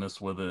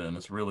interactiveness with it, and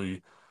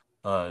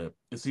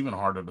it's even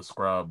hard to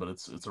describe, but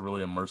it's a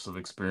really immersive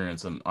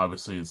experience, and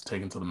obviously it's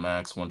taken to the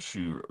max once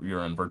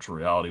you're in virtual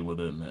reality with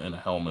it in a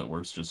helmet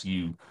where it's just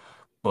you.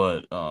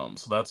 But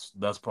so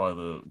that's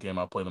probably the game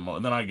I play the most.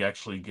 And then I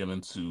actually get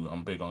into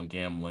I'm big on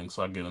gambling,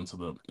 so I get into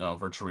the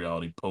virtual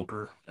reality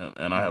poker,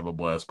 and I mm, have a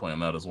blast playing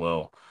that as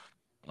well.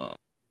 Uh,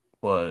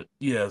 but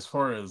yeah, as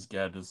far as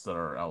gadgets that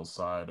are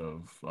outside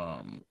of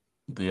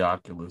the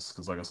Oculus,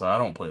 because like I said, I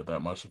don't play it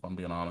that much if I'm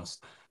being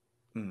honest.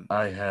 mm.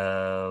 I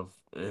have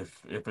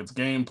if it's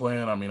game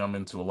playing, I mean I'm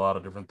into a lot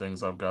of different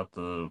things. I've got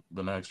the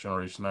next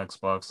generation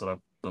Xbox that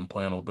I've been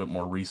playing a little bit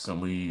more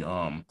recently.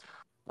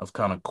 I've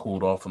kind of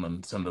cooled off on the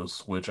Nintendo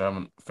Switch. I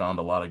haven't found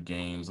a lot of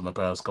games in the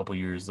past couple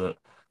years that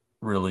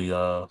really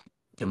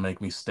can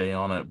make me stay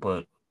on it,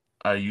 but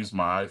I use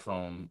my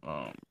iPhone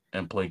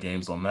and play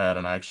games on that,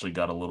 and I actually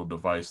got a little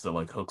device that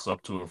like hooks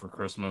up to it for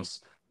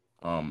Christmas.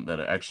 That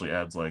it actually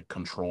adds like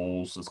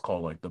controls. It's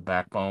called like the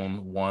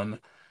Backbone One,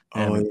 Oh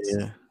and it's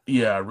yeah.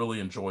 yeah, I really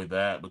enjoy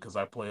that because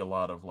I play a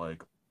lot of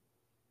like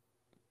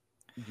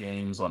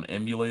games on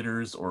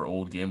emulators or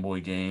old Game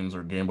Boy games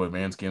or Game Boy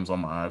Advance games on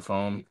my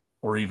iPhone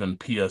or even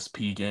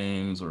PSP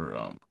games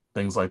or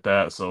things like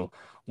that. So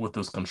with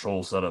this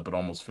control setup, it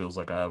almost feels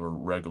like I have a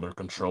regular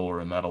controller,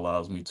 and that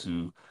allows me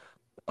to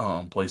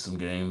play some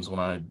games when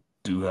I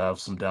do have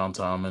some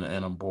downtime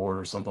and I'm bored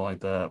or something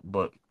like that.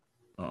 But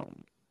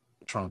um,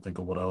 trying to think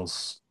of what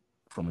else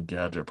from a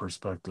gadget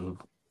perspective.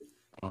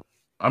 Uh,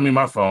 I mean,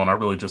 my phone, I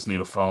really just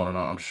need a phone, and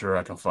I'm sure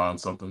I can find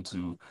something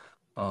to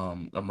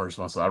immerse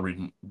myself. I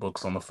read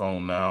books on the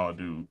phone now. I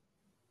do,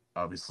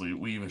 obviously,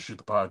 we even shoot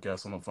the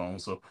podcast on the phone.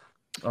 So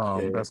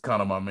Yeah. that's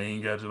kind of my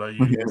main gadget I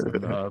use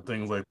and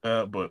things like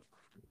that. But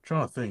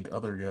trying to think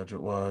other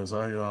gadget wise,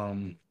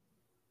 um,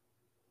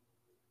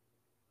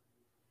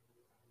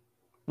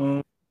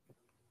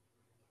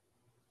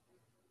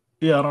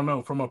 yeah, I don't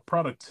know. From a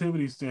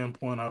productivity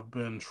standpoint, I've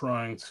been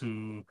trying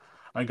to.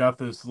 I got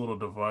this little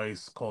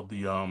device called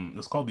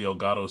it's called the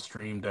Elgato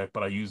Stream Deck,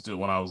 but I used it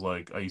when I was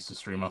like, I used to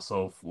stream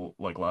myself,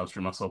 like live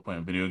stream myself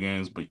playing video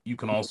games, but you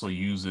can also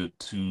use it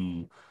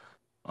to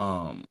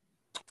um,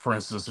 for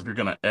instance, if you're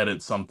gonna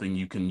edit something,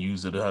 you can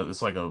use it.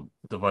 It's like a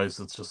device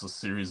that's just a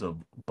series of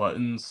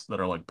buttons that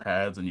are like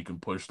pads, and you can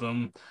push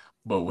them.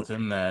 But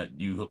within that,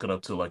 you hook it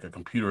up to like a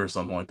computer or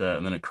something like that,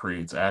 and then it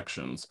creates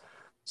actions.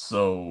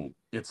 So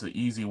it's an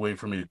easy way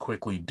for me to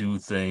quickly do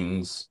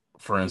things.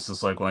 For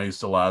instance, like when I used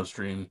to live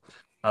stream,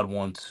 I'd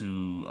want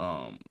to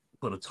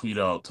put a tweet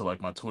out to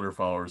like my Twitter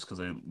followers because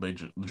they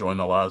join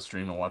the live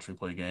stream and watch me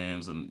play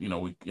games, and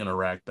we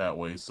interact that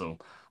way. So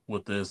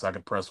with this, I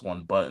could press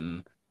one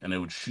button and it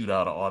would shoot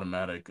out an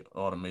automatic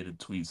automated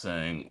tweet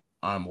saying,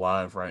 "I'm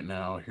live right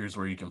now. Here's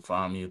where you can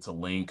find me. It's a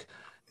link,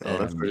 Oh,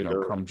 that's and pretty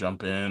dope. come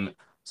jump in."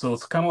 So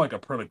it's kind of like a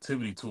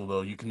productivity tool,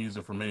 though. You can use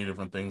it for many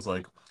different things.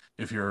 Like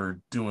if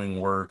you're doing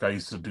work, I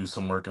used to do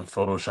some work in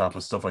Photoshop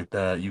and stuff like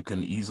that. You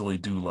can easily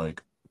do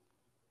like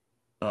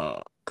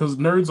because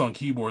nerds on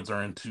keyboards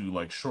are into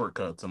like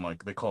shortcuts and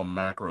like they call them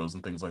macros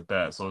and things like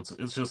that. So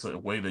it's just a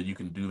way that you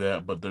can do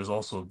that, but there's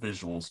also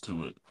visuals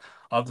to it.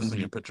 I'll just send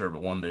you Hmm. a picture of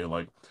it one day.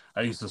 Like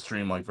I used to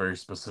stream like very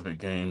specific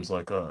games.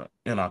 Like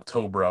in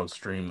October I would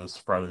stream this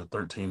Friday the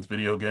 13th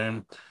video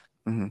game,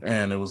 Hmm.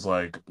 and it was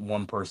like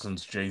one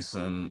person's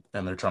Jason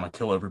and they're trying to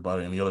kill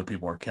everybody, and the other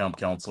people are camp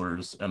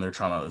counselors and they're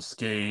trying to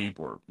escape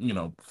or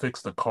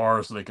fix the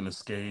car so they can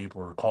escape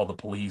or call the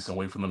police and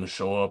wait for them to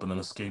show up and then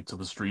escape to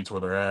the streets where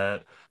they're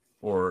at.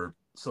 Or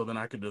so then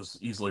I could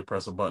just easily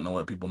press a button and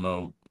let people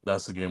know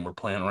that's the game we're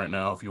playing right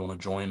now if you want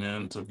to join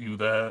in to view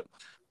that.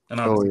 And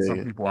Oh obviously yeah, some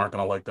yeah. people aren't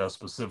going to like that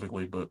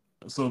specifically, but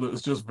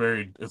it's just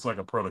it's like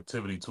a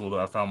productivity tool that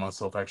I found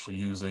myself actually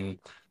using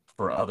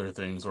for other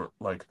things. Or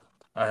like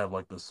I have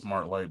like the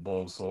smart light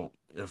bulb, so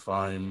if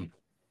I'm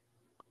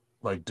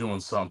like doing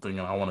something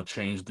and I want to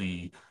change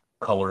the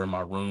color in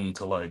my room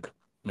to like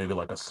maybe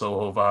like a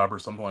Soho vibe or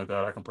something like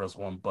that, I can press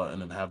one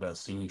button and have that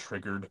scene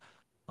triggered.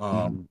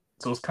 Mhm.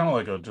 So it's kind of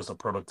like a just a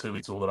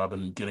productivity tool that I've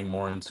been getting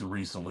more into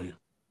recently.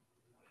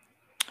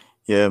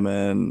 Yeah,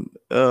 man.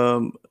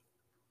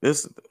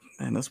 It's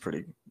man, that's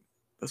pretty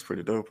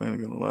dope. I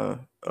ain't gonna lie.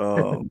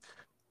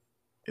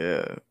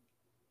 Yeah,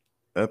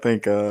 I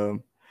think I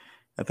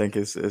think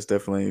it's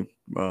definitely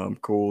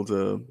cool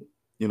to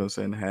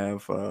saying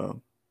have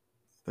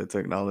the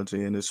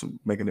technology and it's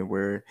making it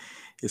where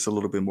it's a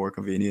little bit more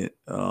convenient.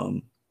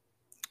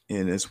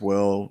 And as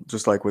well,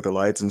 just like with the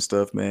lights and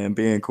stuff, man,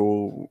 being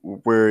cool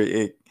where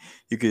it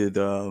you could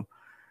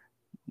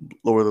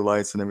lower the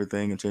lights and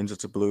everything and change it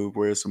to blue,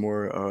 where it's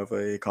more of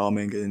a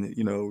calming and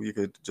you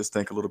could just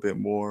think a little bit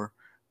more.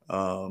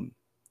 Um,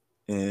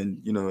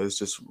 and it's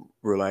just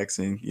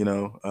relaxing.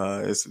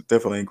 It's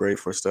definitely great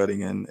for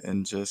studying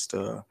and just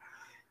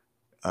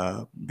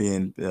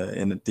being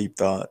in a deep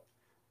thought.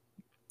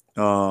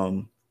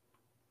 Um,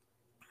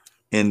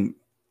 and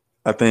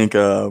I think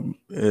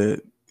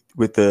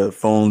with the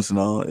phones and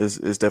all, it's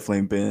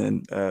definitely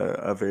been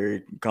a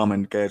very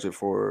common gadget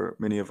for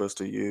many of us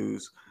to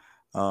use.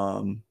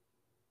 Um,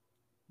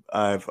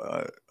 I've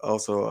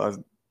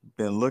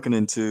been looking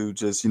into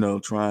just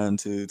trying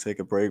to take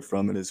a break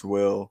from it as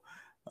well,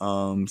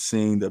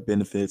 seeing the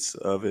benefits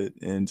of it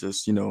and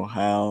just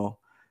how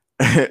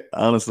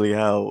honestly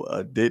how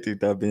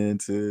addicted I've been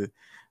to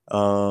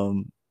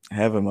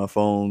having my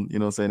phone,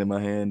 saying in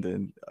my hand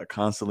and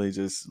constantly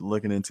just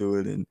looking into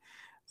it and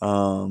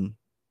um,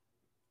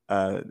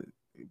 uh,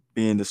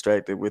 being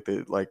distracted with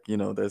it. Like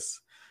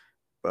that's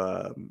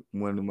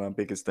one of my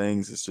biggest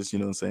things. Is just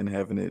saying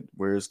having it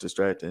where it's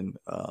distracting.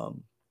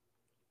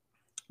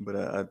 But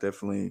I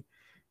definitely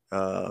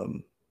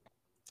um,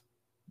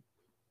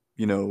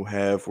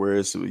 have where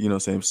it's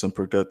saying some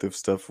productive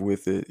stuff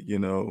with it.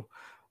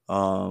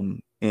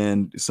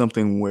 And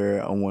something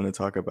where I want to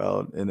talk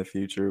about in the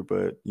future,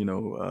 but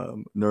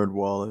Nerd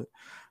Wallet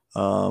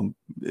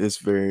is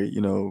very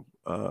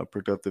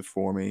productive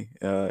for me,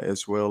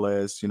 as well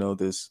as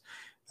this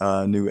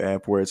new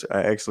app where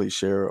I actually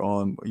share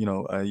on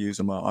I use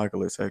in my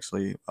Oculus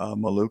actually,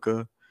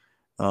 Maluka.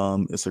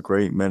 It's a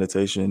great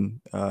meditation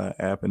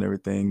app and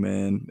everything,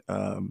 man.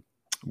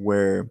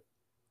 Where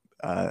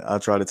I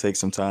try to take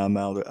some time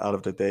out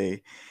of the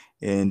day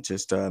and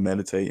just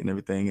meditate and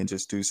everything, and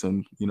just do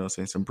some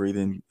saying some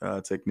breathing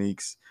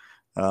techniques,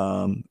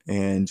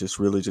 and just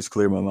really just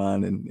clear my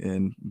mind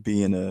and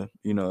be in a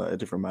a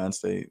different mind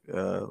state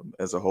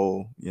as a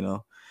whole.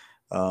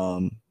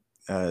 Um,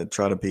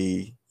 Try to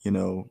be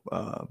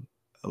a,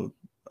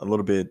 a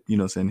little bit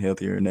saying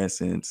healthier in that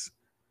sense.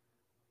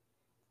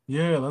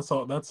 Yeah, that's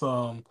all.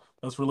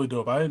 That's really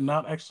dope. I had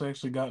not actually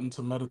gotten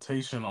to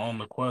meditation on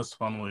the Quest,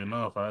 funnily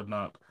enough. I had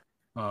not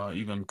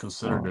even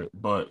considered it,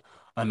 but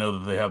I know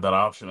that they have that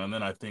option. And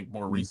then I think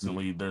more Mhm.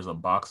 recently there's a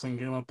boxing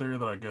game up there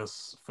that I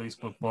guess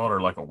Facebook bought, or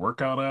like a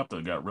workout app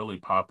that got really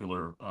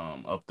popular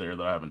up there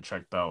that I haven't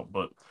checked out.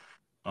 But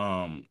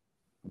um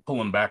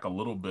pulling back a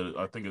little bit,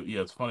 I think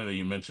yeah, it's funny that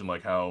you mentioned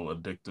like how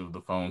addictive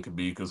the phone could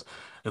be, because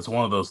it's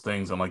one of those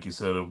things, and like you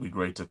said, it would be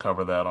great to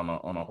cover that on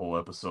a whole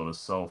episode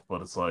itself.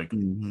 But it's like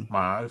Mhm.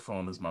 my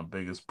iPhone is my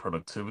biggest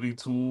productivity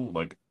tool.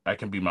 Like I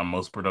can be my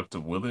most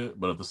productive with it,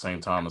 but at the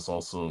same time, it's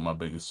also my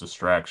biggest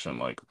distraction.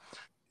 Like,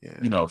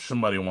 Yeah. if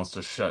somebody wants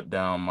to shut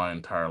down my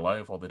entire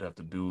life, all they'd have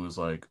to do is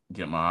like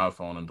get my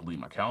iPhone and delete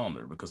my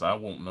calendar, because I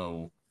won't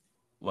know.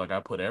 Like I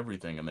put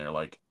everything in there.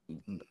 Like,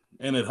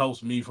 and it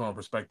helps me from a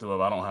perspective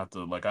of I don't have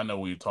to, like, I know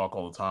we talk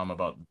all the time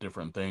about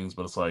different things,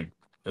 but it's like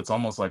it's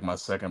almost like my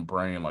second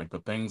brain. Like the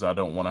things I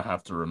don't want to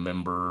have to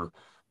remember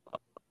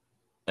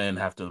and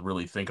have to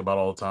really think about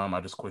all the time,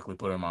 I just quickly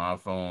put in my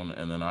iPhone,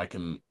 and then I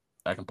can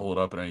pull it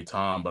up at any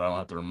time, but I don't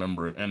have to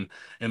remember it. And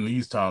in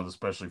these times,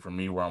 especially for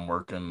me where I'm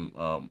working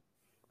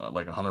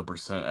like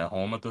 100% at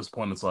home at this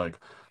point, it's like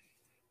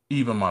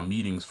even my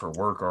meetings for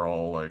work are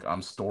all like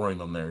I'm storing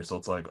them there. So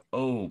it's like,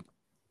 oh,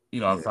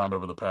 I've Yeah. found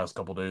over the past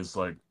couple days,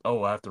 like,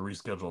 oh, I have to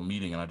reschedule a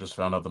meeting, and I just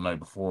found out the night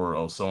before,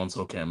 oh, so and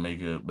so can't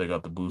make it. They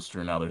got the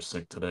booster, now they're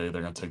sick today.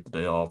 They're gonna take the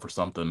day off or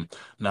something.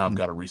 Now I've Mhm.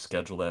 got to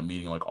reschedule that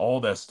meeting. Like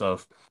all that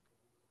stuff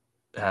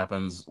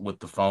happens with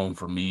the phone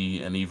for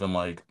me, and even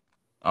like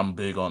I'm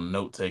big on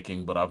note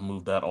taking, but I've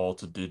moved that all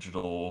to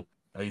digital.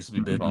 I used to be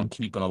big on Mhm.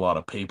 keeping a lot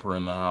of paper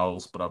in the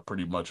house, but I've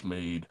pretty much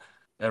made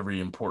every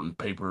important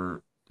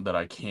paper that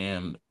I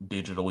can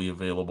digitally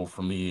available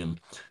for me, and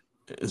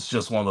it's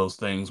just one of those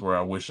things where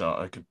I wish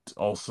I could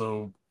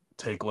also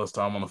take less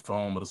time on the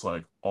phone, but it's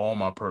like all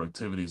my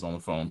productivity is on the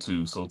phone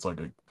too. So it's like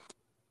a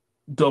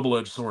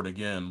double-edged sword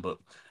again. But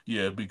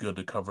yeah, it'd be good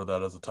to cover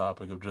that as a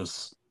topic of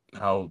just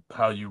how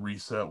you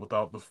reset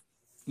without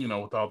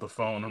without the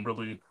phone, and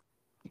really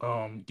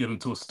get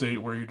into a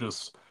state where you're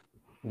just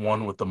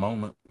one with the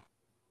moment.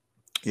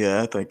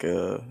 Yeah, I think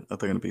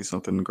it'd be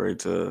something great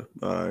to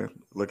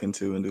look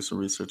into and do some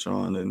research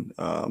on,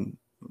 and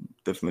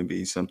definitely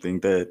be something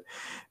that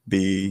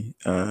be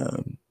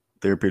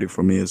therapeutic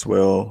for me as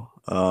well.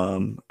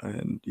 And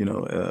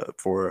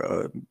for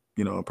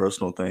a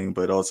personal thing,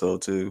 but also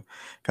to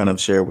kind of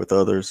share with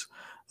others,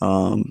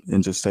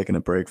 and just taking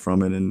a break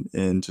from it,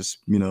 and just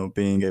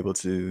being able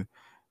to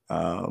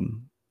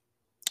um,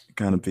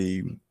 kind of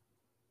be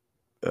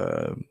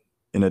uh,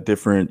 in a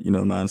different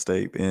mind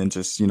state, and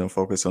just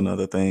focus on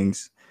other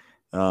things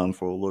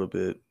for a little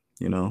bit,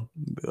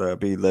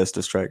 be less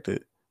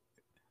distracted.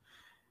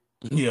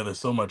 Yeah, there's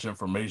so much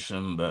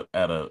information that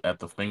at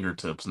the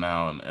fingertips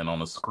now, and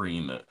on a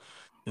screen, that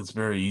it's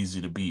very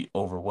easy to be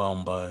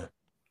overwhelmed by.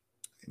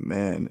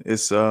 Man,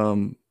 it's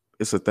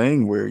a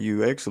thing where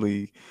you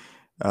actually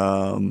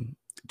um,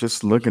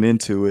 just looking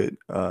into it,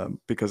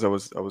 because I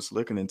was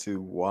looking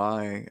into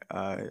why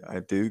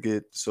I do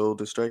get so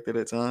distracted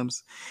at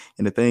times,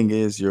 and the thing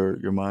is,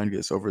 your mind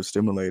gets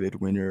overstimulated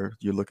when you're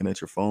looking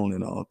at your phone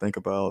and all. Think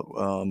about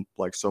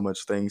like so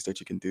much things that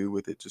you can do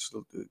with it. Just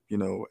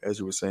as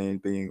you were saying,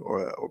 being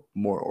or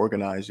more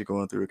organized. You're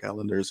going through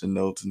calendars and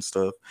notes and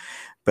stuff,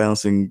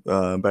 bouncing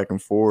back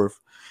and forth,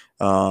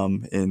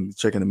 and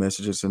checking the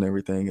messages and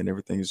everything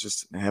is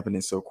just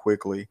happening so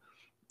quickly.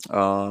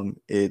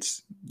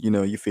 It's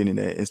you're feeling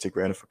that instant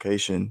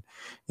gratification,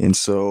 and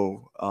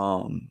so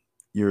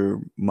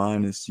your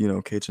mind is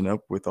catching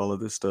up with all of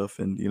this stuff,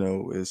 and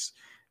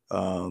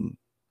um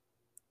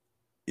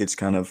it's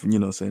kind of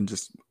saying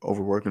just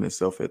overworking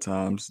itself at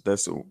times.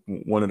 That's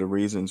one of the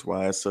reasons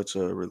why it's such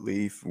a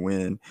relief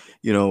when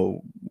you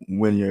know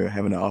when you're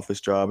having an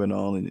office job and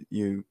all, and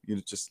you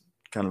just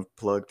kind of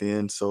plugged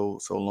in so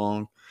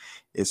long.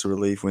 It's a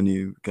relief when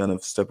you kind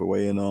of step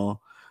away and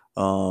all.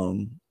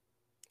 Um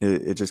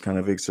it just kind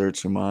of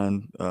exerts your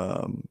mind,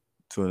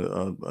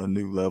 to a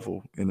new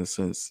level in a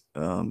sense.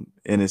 And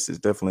it's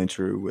definitely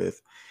true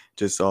with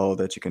just all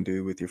that you can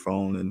do with your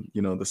phone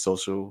and the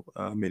social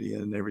media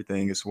and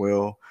everything as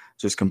well.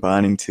 Just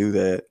combining to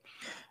that,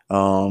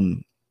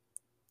 um,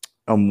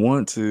 I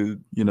want to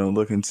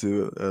look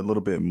into a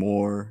little bit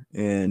more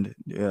and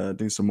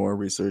do some more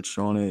research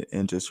on it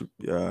and just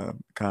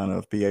kind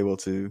of be able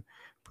to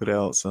put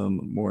out some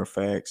more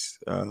facts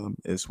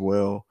as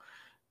well.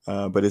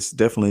 But it's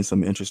definitely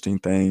some interesting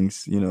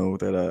things,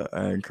 that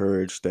I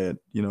encourage that,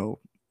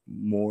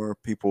 more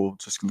people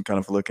just can kind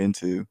of look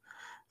into,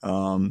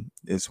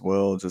 as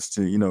well, just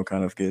to,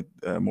 kind of get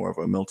more of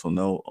a mental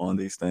note on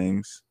these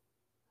things.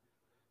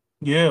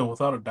 Yeah,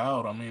 without a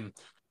doubt. I mean,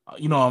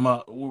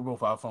 we're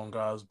both iPhone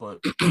guys, but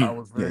I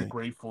was very Yeah.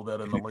 grateful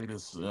that in the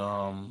latest,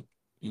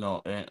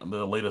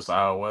 the latest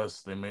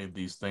iOS, they made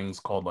these things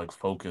called like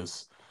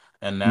Focus,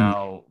 and Mm,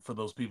 now for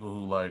those people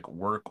who like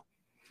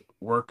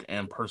work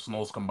and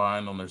personals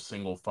combined on their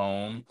single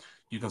phone,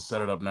 you can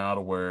set it up now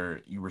to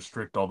where you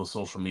restrict all the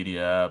social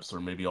media apps or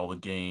maybe all the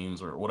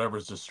games or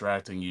whatever's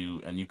distracting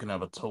you, and you can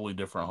have a totally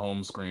different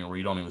home screen where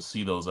you don't even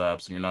see those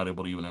apps and you're not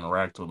able to even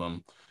interact with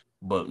them.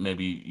 But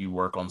maybe you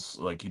work on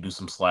like you do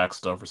some Slack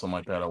stuff or something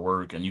like that at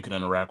work, and you can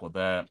interact with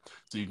that.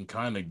 So you can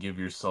kind of give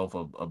yourself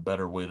a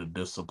better way to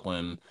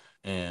discipline.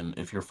 And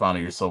if you're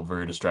finding yourself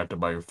very distracted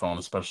by your phone,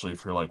 especially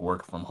if you're like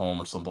working from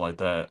home or something like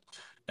that,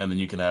 and then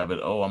you can have it.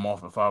 Oh, I'm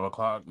off at 5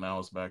 o'clock. Now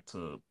it's back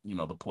to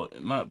the play,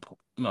 not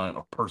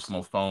a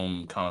personal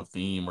phone kind of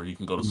theme, where you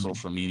can go to mm.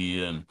 social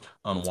media and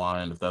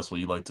unwind if that's what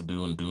you like to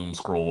do, and doom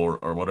scroll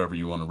or whatever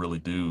you want to really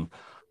do.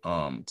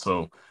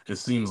 So it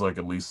seems like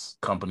at least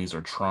companies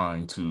are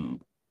trying to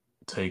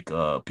take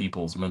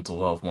people's mental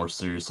health more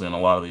seriously, and a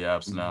lot of the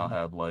apps now Mhm.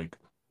 have like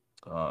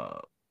uh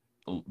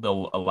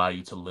they'll allow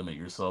you to limit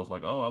yourself,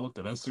 like, oh, I looked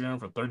at Instagram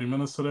for 30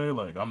 minutes today,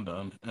 like I'm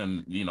done,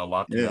 and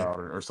lock you Yeah. out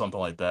or something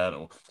like that.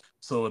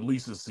 So at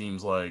least it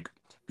seems like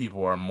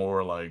people are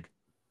more like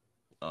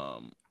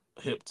um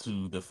hip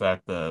to the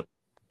fact that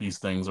these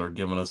things are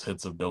giving us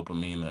hits of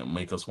dopamine that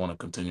make us want to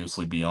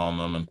continuously be on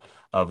them, and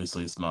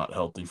obviously it's not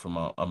healthy from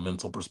a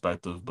mental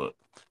perspective. But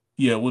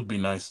yeah, it would be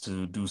nice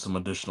to do some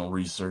additional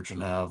research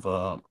and have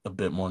a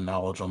bit more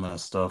knowledge on that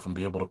stuff and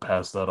be able to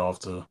pass that off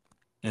to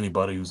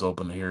anybody who's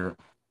open to hear it.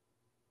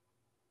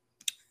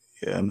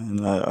 Yeah,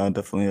 man, I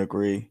definitely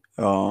agree.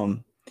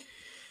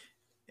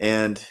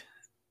 And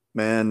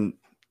man,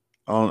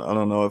 I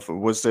don't know if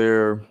was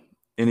there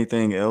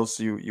anything else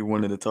you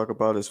wanted to talk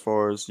about as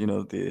far as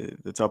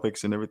the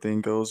topics and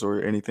everything goes,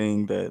 or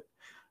anything that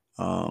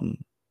um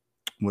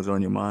was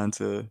on your mind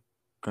to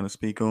kind of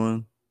speak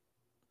on.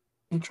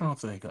 I'm trying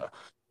to think.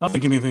 Not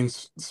think anything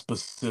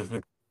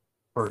specific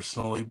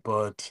personally,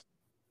 but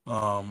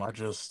I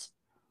just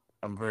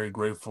I'm very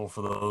grateful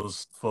for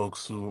those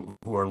folks who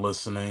are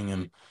listening,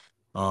 and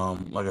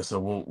like I said,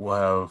 we'll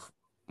have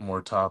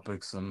more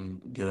topics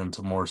and get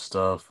into more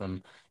stuff,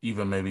 and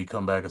even maybe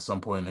come back at some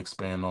point and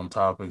expand on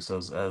topics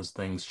as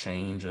things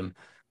change and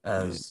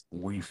Yeah. as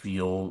we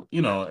feel.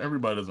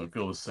 Everybody doesn't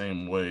feel the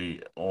same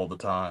way all the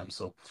time,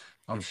 so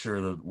I'm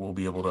sure that we'll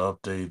be able to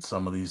update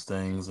some of these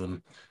things,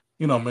 and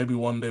maybe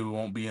one day we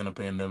won't be in a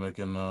pandemic,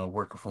 and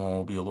working from home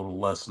will be a little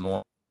less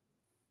normal.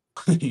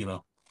 you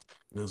know,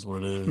 it is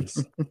what it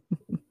is.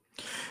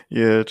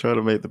 Yeah, try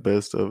to make the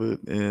best of it,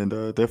 and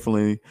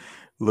definitely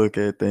look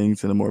at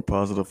things in a more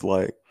positive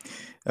light.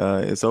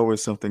 It's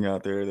always something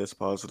out there that's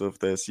positive.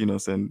 That's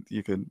saying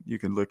you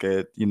can look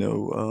at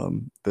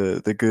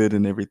the good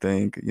and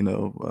everything.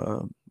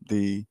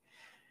 The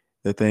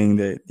the thing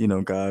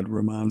that God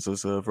reminds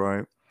us of,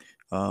 right?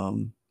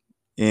 Um,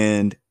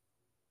 and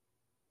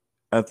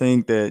I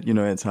think that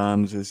at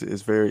times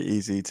it's very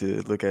easy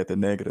to look at the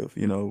negative.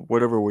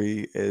 Whatever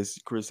we, as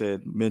Chris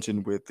had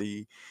mentioned, with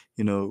you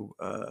know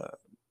uh,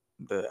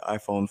 the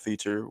iPhone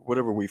feature,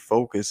 whatever we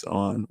focus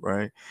on,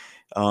 right?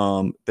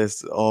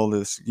 That's all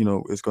this,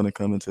 is going to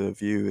come into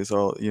view. It's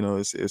all,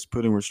 it's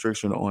putting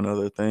restriction on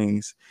other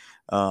things,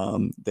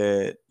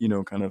 that,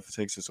 kind of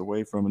takes us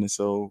away from it. And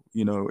so,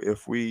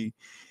 if we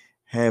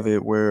have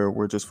it where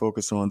we're just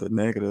focused on the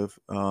negative,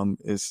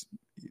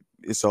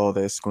 it's all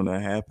that's going to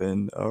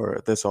happen,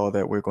 or that's all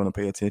that we're going to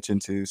pay attention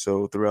to.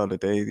 So throughout the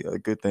day,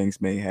 good things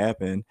may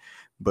happen,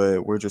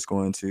 but we're just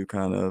going to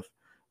kind of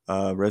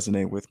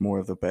resonate with more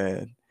of the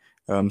bad.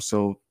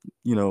 So,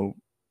 you know,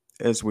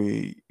 as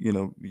we,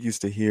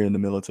 used to hear in the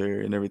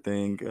military and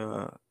everything,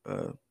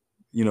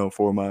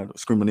 for my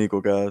Screaming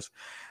Eagle guys,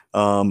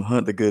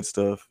 hunt the good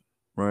stuff,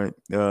 right?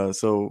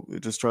 So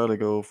just try to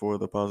go for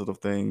the positive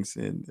things,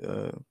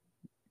 and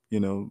you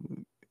know,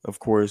 of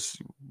course,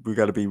 we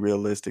got to be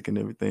realistic and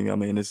everything. I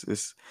mean,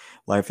 it's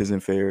life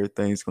isn't fair.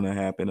 Things gonna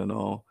happen and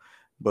all,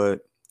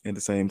 but at the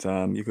same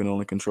time, you can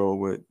only control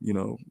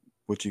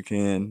what you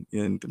can,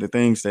 and the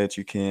things that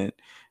you can't.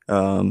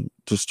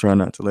 Just try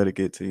not to let it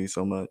get to you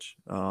so much,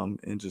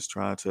 and just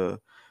try to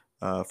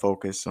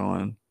focus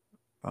on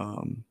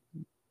um,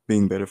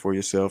 being better for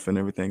yourself and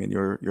everything, and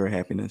your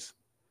happiness.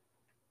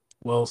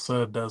 Well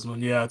said,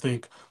 Desmond. Yeah, I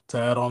think to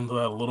add on to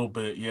that a little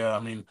bit, yeah, I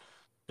mean,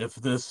 if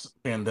this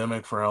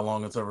pandemic, for how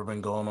long it's ever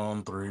been going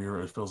on, 3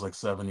 or it feels like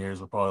 7 years,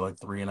 but probably like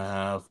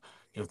 3.5,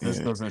 if this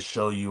Yeah, doesn't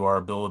show you our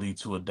ability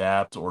to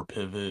adapt or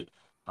pivot,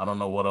 I don't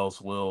know what else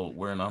will.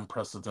 We're in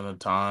unprecedented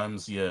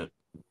times, yet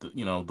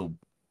the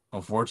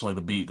unfortunately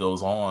the beat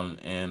goes on,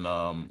 and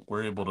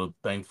we're able to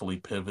thankfully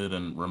pivot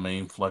and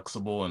remain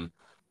flexible, and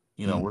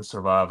mm, we're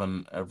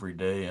surviving every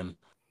day. And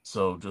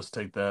so just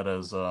take that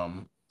as a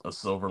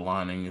silver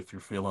lining. If you're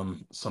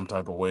feeling some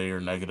type of way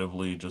or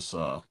negatively, just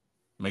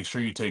make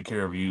sure you take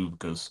care of you,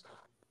 because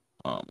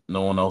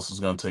no one else is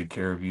going to take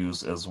care of you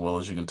as well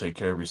as you can take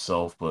care of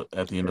yourself. But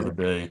at the end of the right.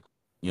 day,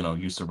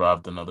 you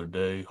survived another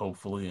day,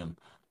 hopefully. And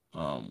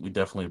we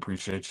definitely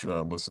appreciate you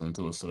listening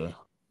to us today.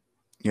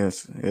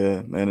 Yes,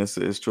 yeah, man.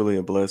 It's truly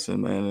a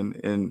blessing, man.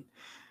 And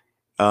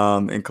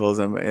in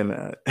closing,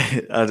 and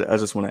I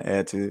just want to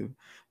add to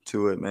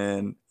it,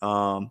 man.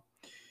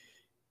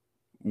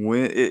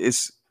 When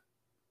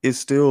it's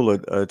still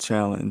a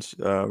challenge,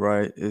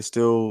 right? It's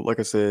still, like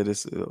I said,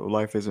 it's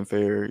life isn't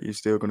fair. You're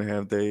still gonna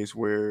have days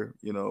where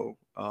you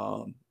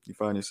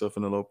find yourself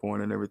in a low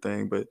point and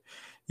everything, but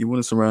you want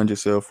to surround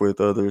yourself with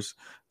others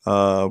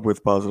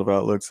with positive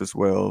outlooks as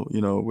well.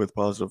 With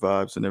positive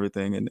vibes and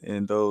everything,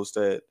 and those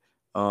that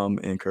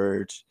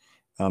encourage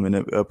and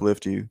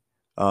uplift you.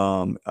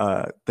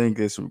 I think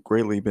it's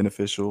greatly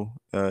beneficial,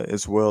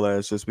 as well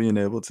as just being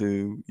able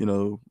to,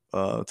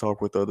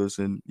 talk with others,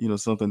 and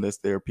something that's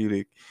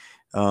therapeutic,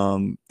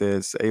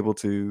 that's able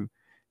to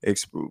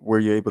where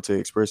you're able to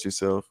express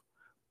yourself.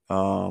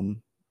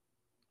 Um,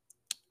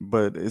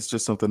 but it's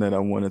just something that I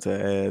wanted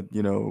to add.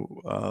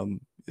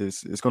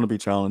 It's going to be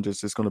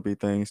challenges. It's going to be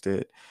things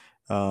that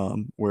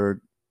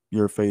where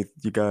your faith,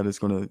 your God is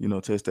going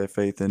to test that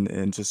faith,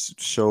 and just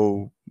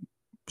show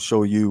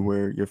you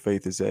where your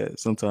faith is at.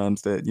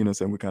 Sometimes that,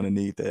 saying we kind of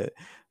need that.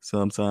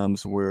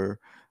 Sometimes we're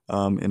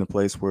in a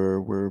place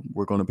where we're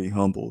going to be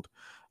humbled.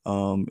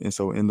 And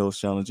so in those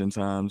challenging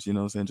times,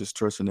 saying, just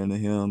trusting into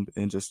him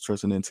and just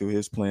trusting into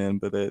his plan,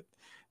 but at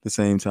the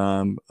same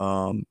time,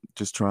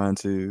 just trying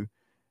to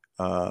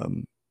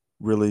um,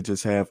 really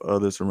just have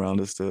others around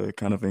us to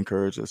kind of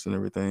encourage us and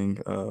everything.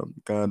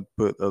 God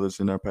put others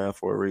in our path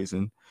for a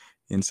reason.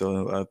 And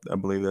so I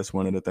believe that's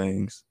one of the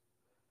things.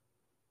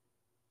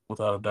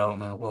 Without a doubt,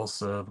 man. Well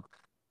said.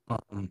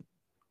 Um,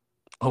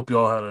 Hope you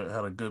all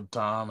had a good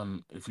time,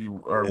 and if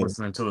you are Yeah.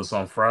 listening to this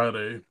on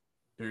Friday,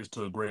 here's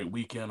to a great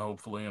weekend,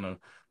 hopefully. And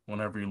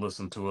whenever you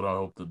listen to it, I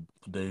hope the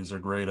days are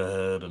great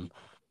ahead. And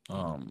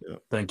Yeah.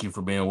 thank you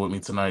for being with me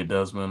tonight,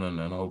 Desmond,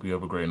 and I hope you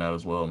have a great night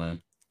as well,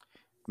 man.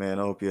 Man,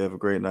 I hope you have a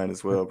great night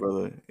as well,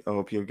 brother. I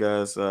hope you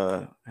guys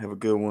have a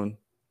good one.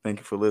 Thank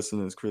you for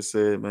listening. As Chris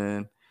said,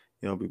 man,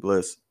 y'all be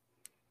blessed.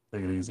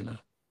 Take it easy, man.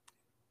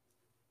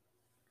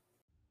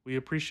 We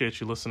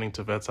appreciate you listening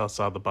to Vets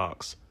Outside the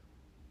Box.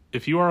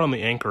 If you are on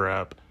the Anchor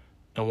app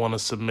and want to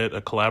submit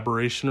a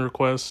collaboration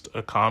request,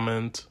 a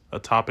comment, a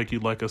topic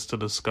you'd like us to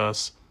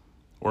discuss,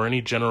 or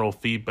any general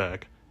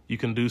feedback, you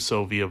can do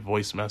so via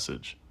voice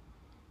message.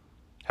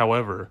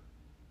 However,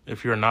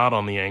 if you're not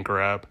on the Anchor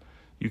app,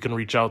 you can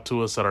reach out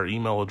to us at our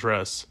email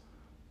address,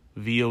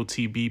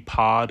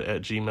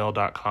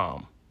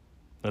 votbpod@gmail.com.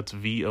 That's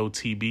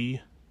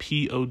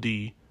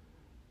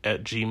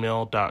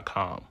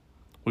votbpod@gmail.com.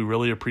 We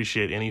really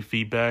appreciate any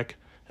feedback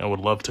and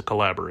would love to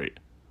collaborate.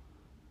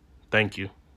 Thank you.